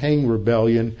Taiping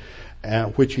Rebellion,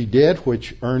 which he did,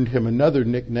 which earned him another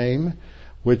nickname,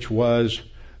 which was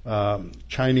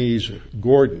Chinese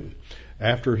Gordon.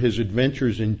 After his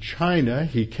adventures in China,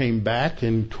 he came back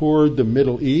and toured the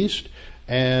Middle East,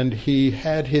 and he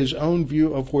had his own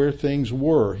view of where things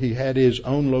were. He had his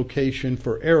own location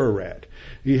for Ararat.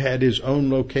 He had his own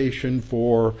location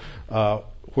for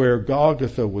where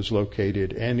Golgotha was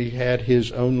located, and he had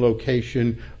his own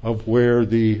location of where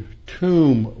the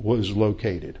tomb was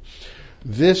located.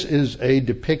 This is a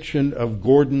depiction of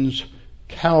Gordon's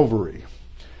Calvary.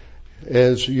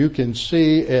 As you can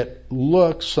see, it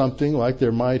looks something like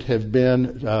there might have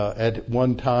been at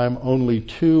one time only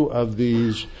 2 of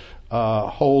these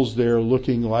holes there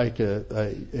looking like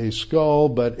a skull,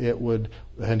 but it would,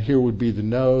 and here would be the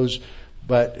nose.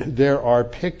 But there are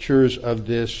pictures of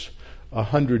this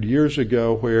 100 years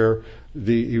ago where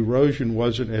the erosion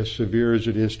wasn't as severe as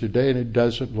it is today, and it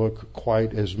doesn't look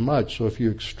quite as much. So if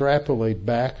you extrapolate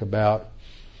back about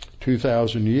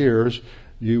 2,000 years,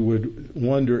 you would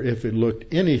wonder if it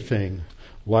looked anything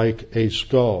like a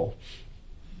skull.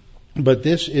 But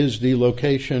this is the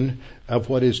location of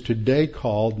what is today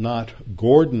called not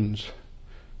Gordon's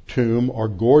tomb or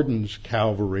Gordon's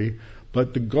Calvary,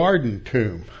 but the Garden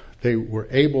Tomb. They were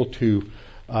able to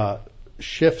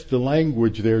shift the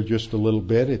language there just a little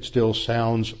bit. It still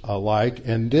sounds alike.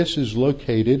 And this is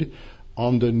located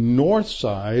on the north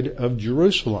side of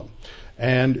Jerusalem.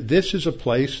 And this is a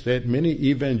place that many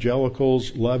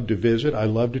evangelicals love to visit. I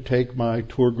love to take my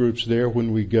tour groups there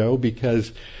when we go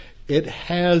because it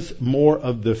has more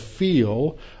of the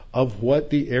feel of what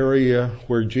the area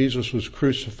where Jesus was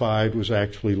crucified was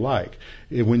actually like.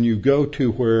 When you go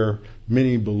to where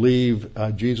many believe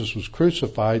Jesus was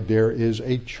crucified, there is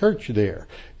a church there.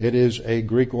 It is a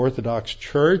Greek Orthodox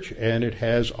church, and it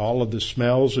has all of the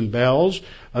smells and bells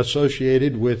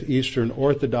associated with Eastern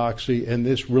Orthodoxy, and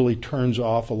this really turns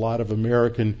off a lot of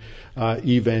American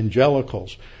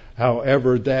evangelicals.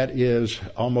 However, that is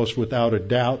almost without a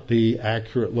doubt the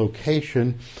accurate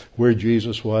location where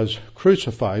Jesus was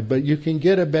crucified. But you can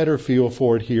get a better feel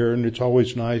for it here, and it's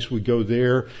always nice. We go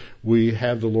there, we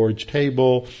have the Lord's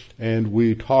table, and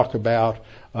we talk about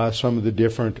some of the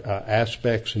different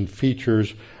aspects and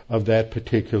features of that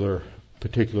particular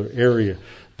area.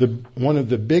 One of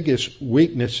the biggest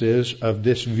weaknesses of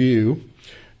this view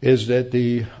is that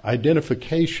the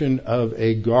identification of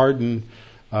a garden,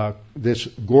 this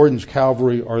Gordon's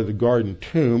Calvary or the Garden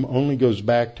Tomb, only goes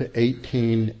back to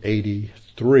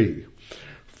 1883.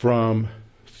 From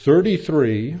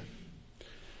 33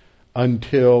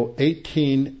 until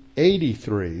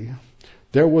 1883,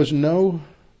 there was no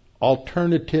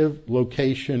alternative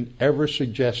location ever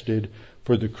suggested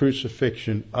for the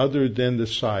crucifixion other than the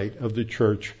site of the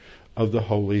Church of the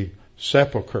Holy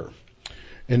Sepulchre.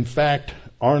 In fact,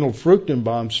 Arnold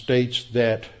Fruchtenbaum states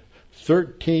that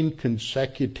 13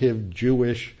 consecutive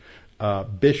Jewish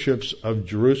bishops of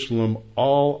Jerusalem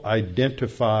all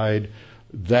identified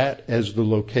that as the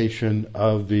location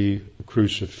of the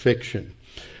crucifixion.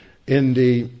 In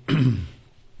the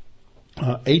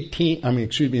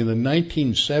in the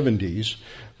 1970s,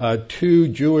 2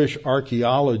 Jewish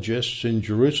archaeologists in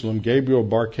Jerusalem, Gabriel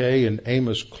Barkay and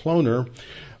Amos Kloner,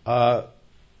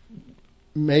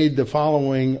 made the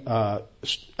following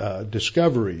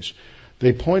discoveries.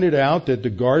 They pointed out that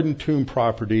the Garden Tomb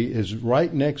property is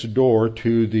right next door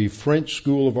to the French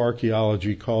School of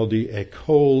Archaeology called the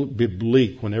École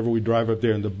Biblique. Whenever we drive up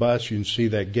there in the bus, you can see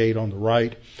that gate on the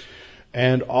right.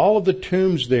 And all of the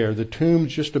tombs there, the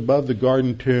tombs just above the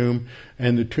Garden Tomb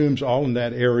and the tombs all in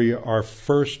that area are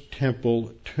First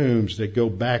Temple tombs that go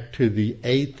back to the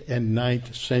 8th and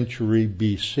 9th century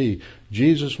BC.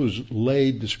 Jesus was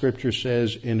laid, the scripture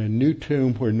says, in a new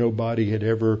tomb where nobody had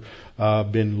ever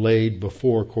been laid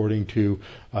before, according to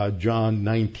John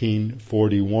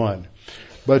 19:41.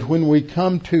 But when we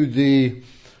come to the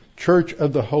Church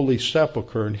of the Holy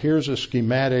Sepulchre, and here's a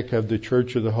schematic of the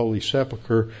Church of the Holy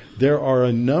Sepulchre, there are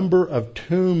a number of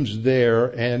tombs there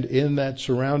and in that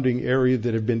surrounding area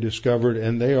that have been discovered,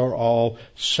 and they are all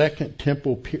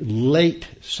late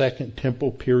Second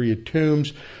Temple period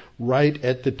tombs, right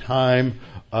at the time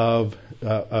of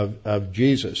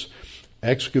Jesus.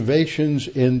 Excavations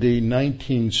in the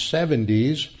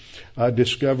 1970s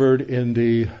discovered in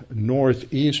the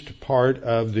northeast part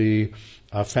of the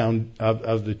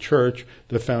church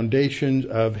the foundations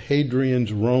of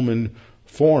Hadrian's Roman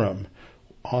Forum,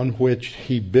 on which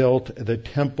he built the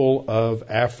Temple of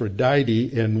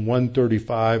Aphrodite in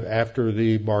 135 after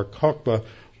the Bar Kokhba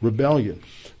rebellion.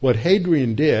 What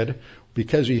Hadrian did,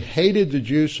 because he hated the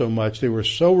Jews so much, they were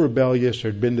so rebellious.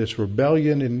 There had been this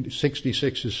rebellion in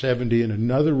 66 to 70 and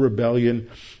another rebellion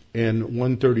in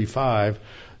 135,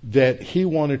 that he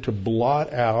wanted to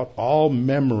blot out all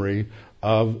memory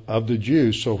of the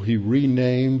Jews. So he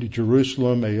renamed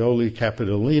Jerusalem Aelia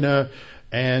Capitolina,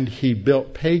 and he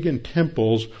built pagan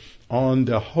temples on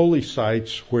the holy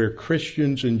sites where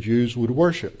Christians and Jews would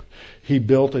worship. He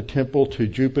built a temple to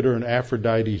Jupiter and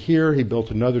Aphrodite here. He built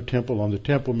another temple on the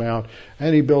Temple Mount,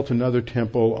 and he built another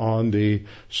temple on the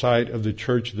site of the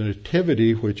Church of the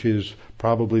Nativity, which is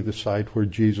probably the site where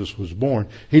Jesus was born.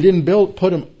 He didn't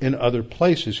put them in other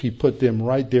places. He put them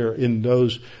right there in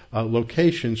those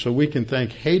locations. So we can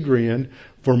thank Hadrian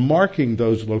for marking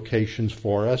those locations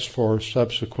for us for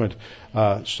subsequent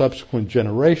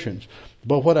generations.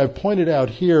 But what I've pointed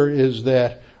out here is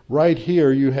that right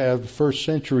here you have first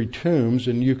century tombs,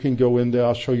 and you can go in there.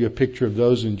 I'll show you a picture of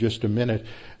those in just a minute.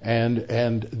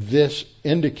 And this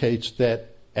indicates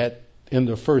that in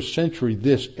the first century,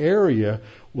 this area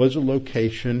was a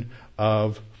location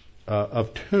of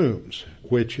tombs,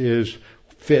 which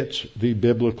fits the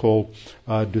biblical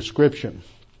description.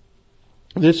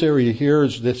 This area here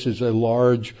is a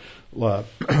large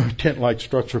tent-like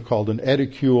structure called an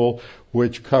edicule,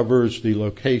 which covers the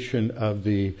location of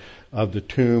the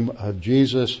tomb of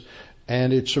Jesus.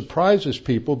 And it surprises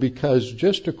people because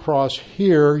just across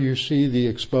here you see the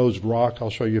exposed rock. I'll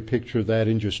show you a picture of that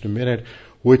in just a minute,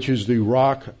 which is the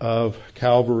rock of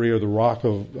Calvary, or the rock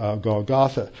of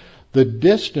Golgotha. The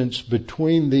distance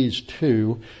between these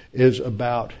two is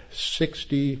about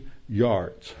 60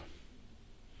 yards.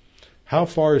 How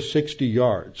far is 60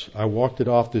 yards? I walked it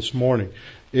off this morning.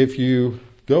 If you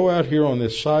go out here on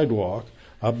this sidewalk,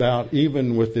 about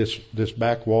even with this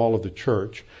back wall of the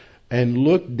church, and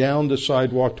look down the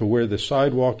sidewalk to where the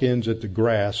sidewalk ends at the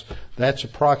grass, that's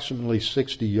approximately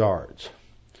 60 yards.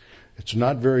 It's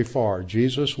not very far.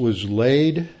 Jesus was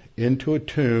laid into a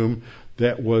tomb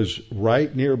that was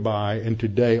right nearby, and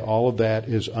today all of that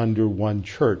is under one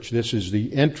church. This is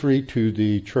the entry to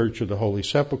the Church of the Holy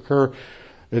Sepulchre.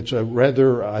 It's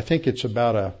I think it's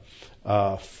about a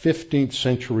 15th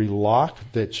century lock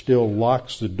that still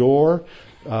locks the door.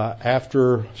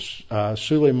 After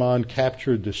Suleiman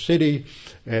captured the city,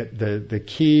 the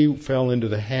key fell into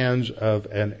the hands of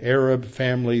an Arab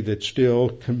family that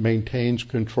still maintains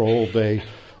control. They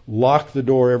lock the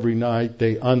door every night.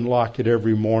 They unlock it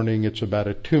every morning. It's about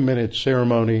a 2-minute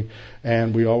ceremony,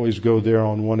 and we always go there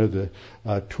on one of the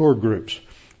tour groups.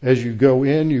 As you go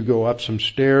in, you go up some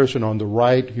stairs, and on the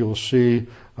right you'll see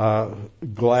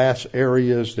glass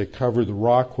areas that cover the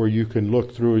rock where you can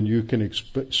look through and you can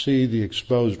see the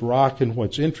exposed rock. And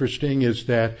what's interesting is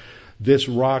that this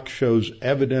rock shows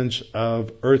evidence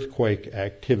of earthquake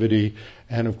activity.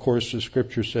 And of course, the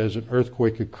scripture says an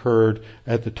earthquake occurred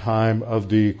at the time of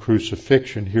the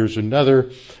crucifixion. Here's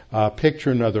another picture,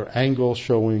 another angle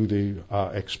showing the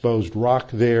exposed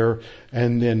rock there.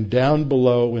 And then down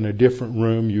below in a different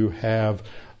room, you have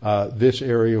this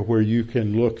area where you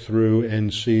can look through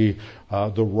and see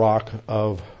the rock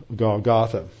of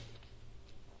Golgotha.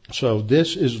 So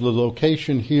this is the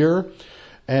location here.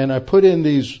 And I put in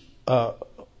these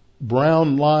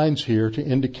brown lines here to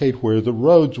indicate where the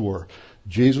roads were.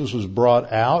 Jesus was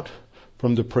brought out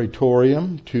from the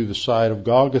Praetorium to the side of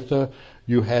Golgotha.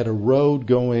 You had a road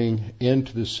going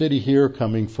into the city here,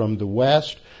 coming from the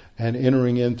west and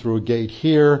entering in through a gate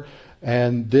here.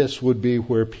 And this would be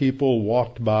where people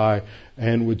walked by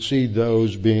and would see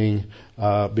those being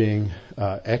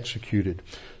executed.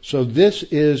 So this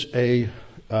is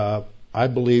I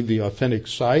believe, the authentic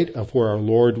site of where our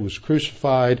Lord was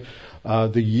crucified.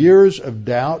 The years of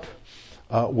doubt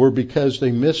were because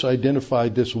they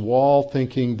misidentified this wall,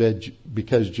 thinking that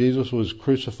because Jesus was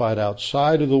crucified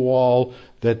outside of the wall,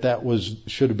 that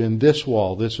should have been this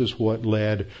wall. This is what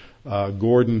led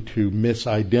Gordon to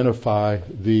misidentify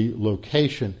the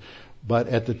location. But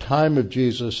at the time of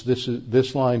Jesus,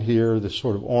 this line here, this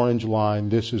sort of orange line,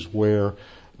 this is where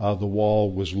the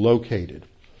wall was located.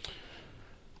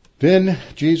 Then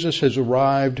Jesus has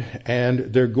arrived,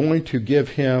 and they're going to give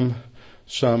him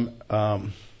something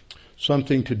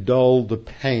to dull the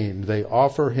pain. They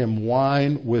offer him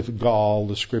wine with gall,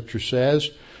 the scripture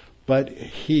says, but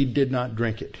he did not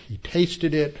drink it. He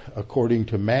tasted it, according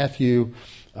to Matthew,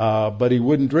 but he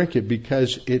wouldn't drink it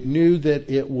because it knew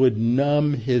that it would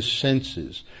numb his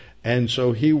senses. And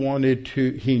so he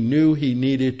knew he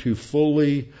needed to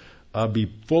be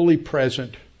fully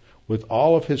present, with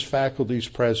all of his faculties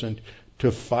present,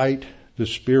 to fight the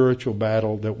spiritual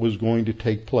battle that was going to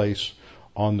take place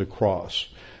on the cross.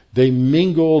 They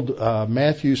mingled,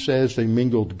 Matthew says they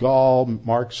mingled gall,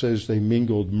 Mark says they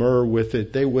mingled myrrh with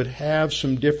it. They would have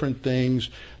some different things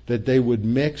that they would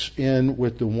mix in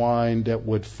with the wine that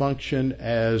would function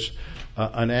as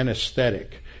an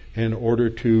anesthetic in order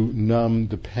to numb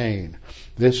the pain.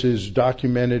 This is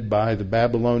documented by the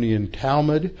Babylonian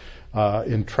Talmud.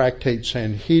 In Tractate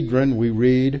Sanhedrin, we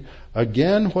read,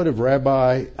 "Again, what of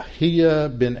Rabbi Hiya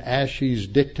ben Ashi's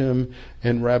dictum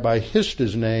in Rabbi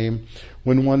Hista's name?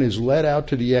 When one is led out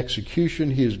to the execution,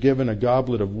 he is given a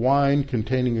goblet of wine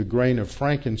containing a grain of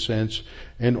frankincense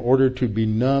in order to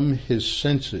benumb his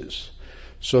senses."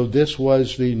 So this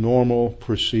was the normal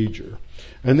procedure.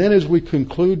 And then as we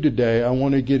conclude today, I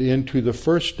want to get into the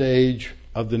first stage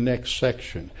of the next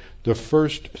section, the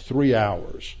first 3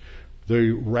 hours,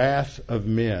 the wrath of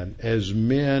men, as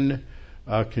men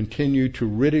continue to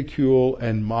ridicule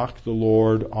and mock the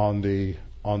Lord on the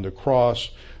cross.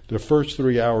 The first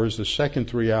 3 hours, the second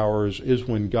 3 hours, is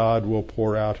when God will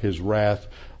pour out his wrath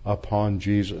upon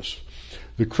Jesus.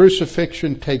 The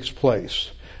crucifixion takes place.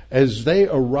 As they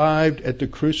arrived at the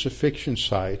crucifixion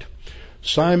site,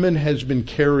 Simon has been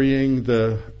carrying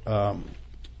the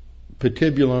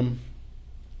patibulum.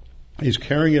 He's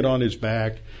carrying it on his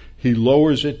back. He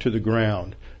lowers it to the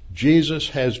ground. Jesus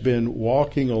has been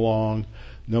walking along.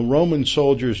 The Roman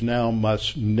soldiers now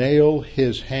must nail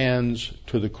his hands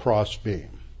to the crossbeam.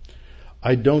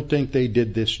 I don't think they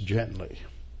did this gently.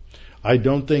 I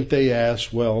don't think they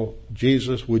asked, "Well,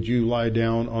 Jesus, would you lie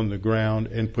down on the ground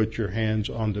and put your hands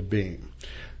on the beam?"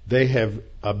 They have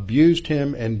abused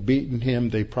him and beaten him.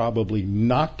 They probably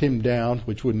knocked him down,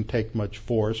 which wouldn't take much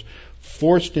force,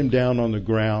 forced him down on the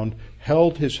ground,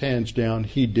 held his hands down.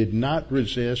 He did not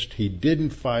resist. He didn't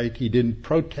fight. He didn't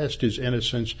protest his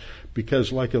innocence,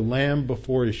 because like a lamb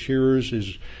before his shearers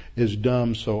is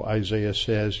dumb, so Isaiah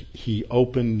says, he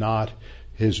opened not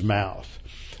his mouth.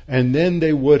 And then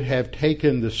they would have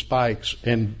taken the spikes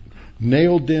and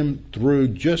nailed them through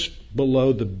just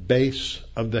below the base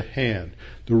of the hand.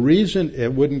 The reason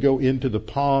it wouldn't go into the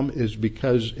palm is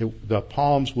because the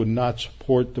palms would not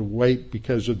support the weight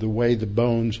because of the way the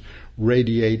bones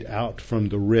radiate out from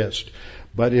the wrist.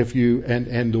 But if you,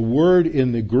 and the word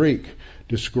in the Greek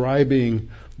describing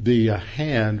the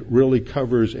hand really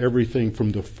covers everything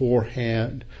from the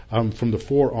from the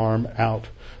forearm out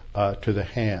to the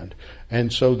hand.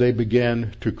 And so they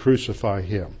began to crucify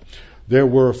him. There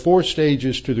were 4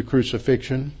 stages to the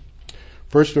crucifixion.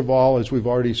 First of all, as we've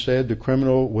already said, the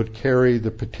criminal would carry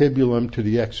the patibulum to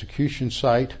the execution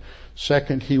site.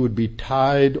 Second, he would be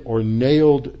tied or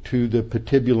nailed to the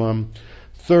patibulum.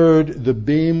 Third, the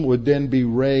beam would then be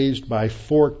raised by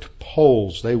forked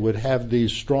poles. They would have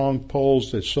these strong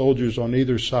poles that soldiers on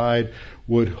either side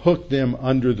would hook them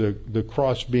under the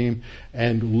crossbeam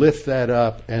and lift that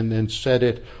up and then set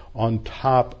it on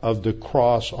top of the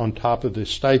cross, on top of the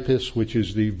stipes, which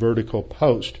is the vertical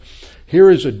post. Here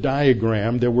is a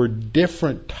diagram. There were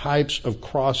different types of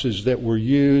crosses that were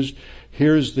used.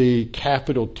 Here's the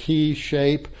capital T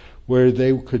shape, where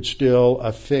they could still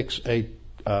affix a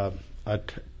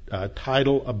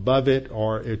title above it,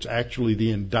 or it's actually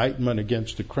the indictment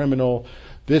against the criminal.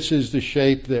 This is the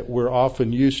shape that we're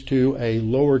often used to, a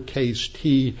lowercase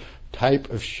t type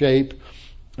of shape.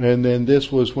 And then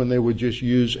this was when they would just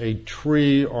use a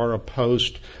tree or a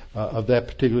post of that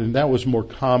particular, and that was more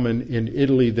common in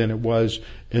Italy than it was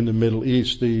in the Middle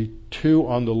East. The 2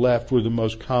 on the left were the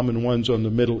most common ones on the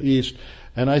Middle East,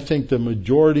 and I think the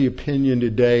majority opinion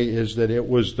today is that it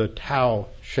was the tau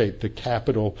shape, the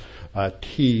capital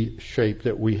T shape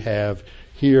that we have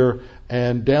here.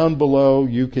 And down below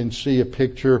you can see a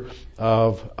picture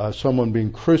of someone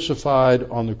being crucified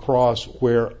on the cross,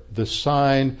 where the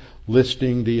sign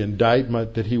listing the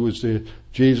indictment that he was the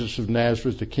Jesus of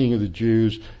Nazareth, the King of the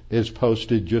Jews, is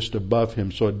posted just above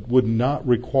him. So it would not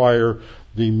require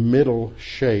the middle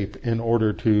shape in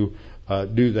order to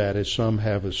do that, as some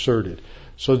have asserted.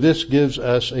 So this gives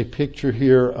us a picture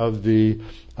here of the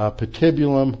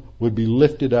patibulum would be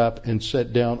lifted up and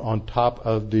set down on top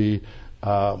of the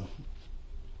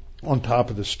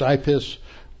stipes,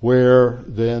 where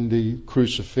then the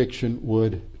crucifixion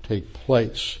would take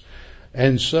place.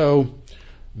 And so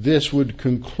this would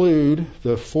conclude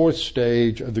the 4th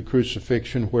stage of the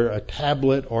crucifixion, where a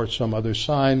tablet or some other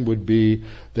sign would be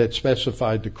that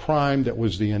specified the crime, that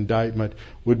was the indictment,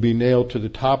 would be nailed to the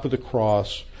top of the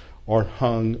cross or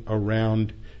hung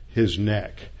around his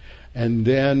neck. And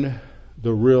then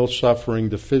the real suffering,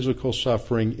 the physical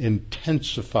suffering,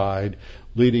 intensified,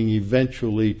 leading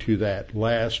eventually to that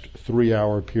last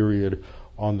 3-hour period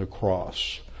on the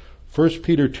cross. 1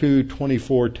 Peter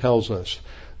 2:24 tells us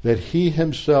that he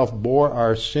himself bore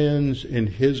our sins in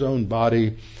his own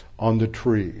body on the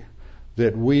tree,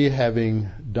 that we, having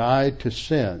died to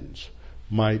sins,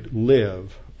 might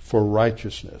live for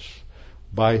righteousness,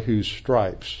 by whose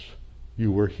stripes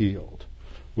you were healed.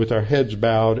 With our heads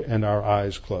bowed and our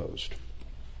eyes closed.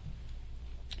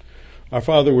 Our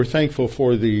Father, we're thankful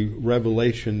for the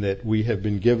revelation that we have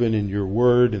been given in your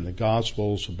word and the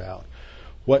Gospels about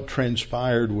what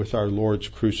transpired with our Lord's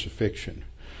crucifixion,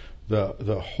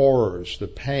 the horrors, the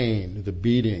pain, the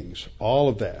beatings, all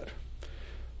of that,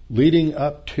 leading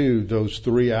up to those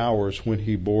 3 hours when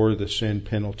he bore the sin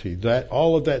penalty. That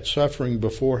all of that suffering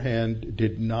beforehand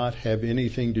did not have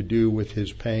anything to do with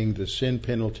his paying the sin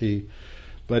penalty,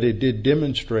 but it did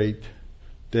demonstrate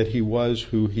that he was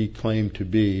who he claimed to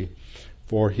be,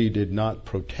 for he did not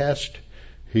protest,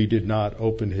 he did not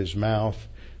open his mouth,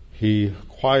 he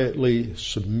quietly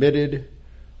submitted,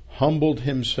 humbled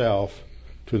himself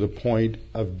to the point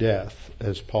of death,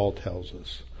 as Paul tells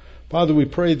us. Father, we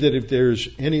pray that if there's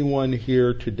anyone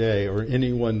here today or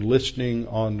anyone listening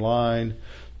online,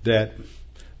 that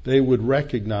they would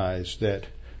recognize that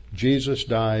Jesus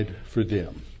died for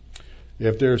them.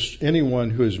 If there's anyone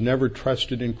who has never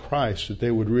trusted in Christ, that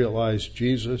they would realize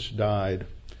Jesus died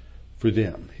for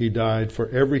them. He died for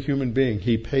every human being.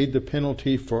 He paid the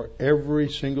penalty for every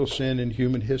single sin in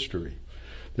human history.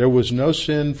 There was no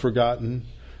sin forgotten.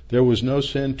 There was no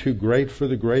sin too great for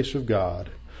the grace of God.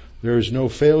 There is no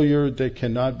failure that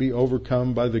cannot be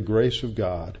overcome by the grace of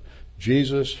God.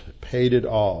 Jesus paid it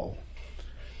all.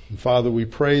 And Father, we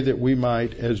pray that we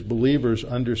might, as believers,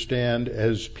 understand,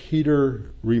 as Peter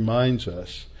reminds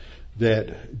us,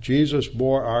 that Jesus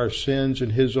bore our sins in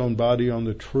his own body on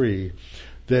the tree,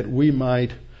 that we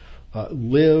might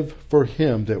live for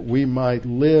him, that we might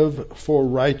live for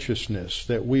righteousness,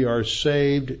 that we are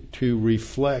saved to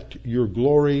reflect your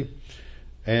glory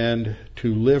and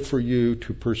to live for you,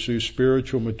 to pursue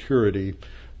spiritual maturity,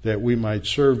 that we might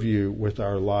serve you with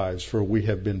our lives, for we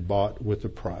have been bought with a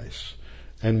price.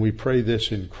 And we pray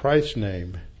this in Christ's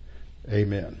name.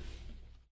 Amen.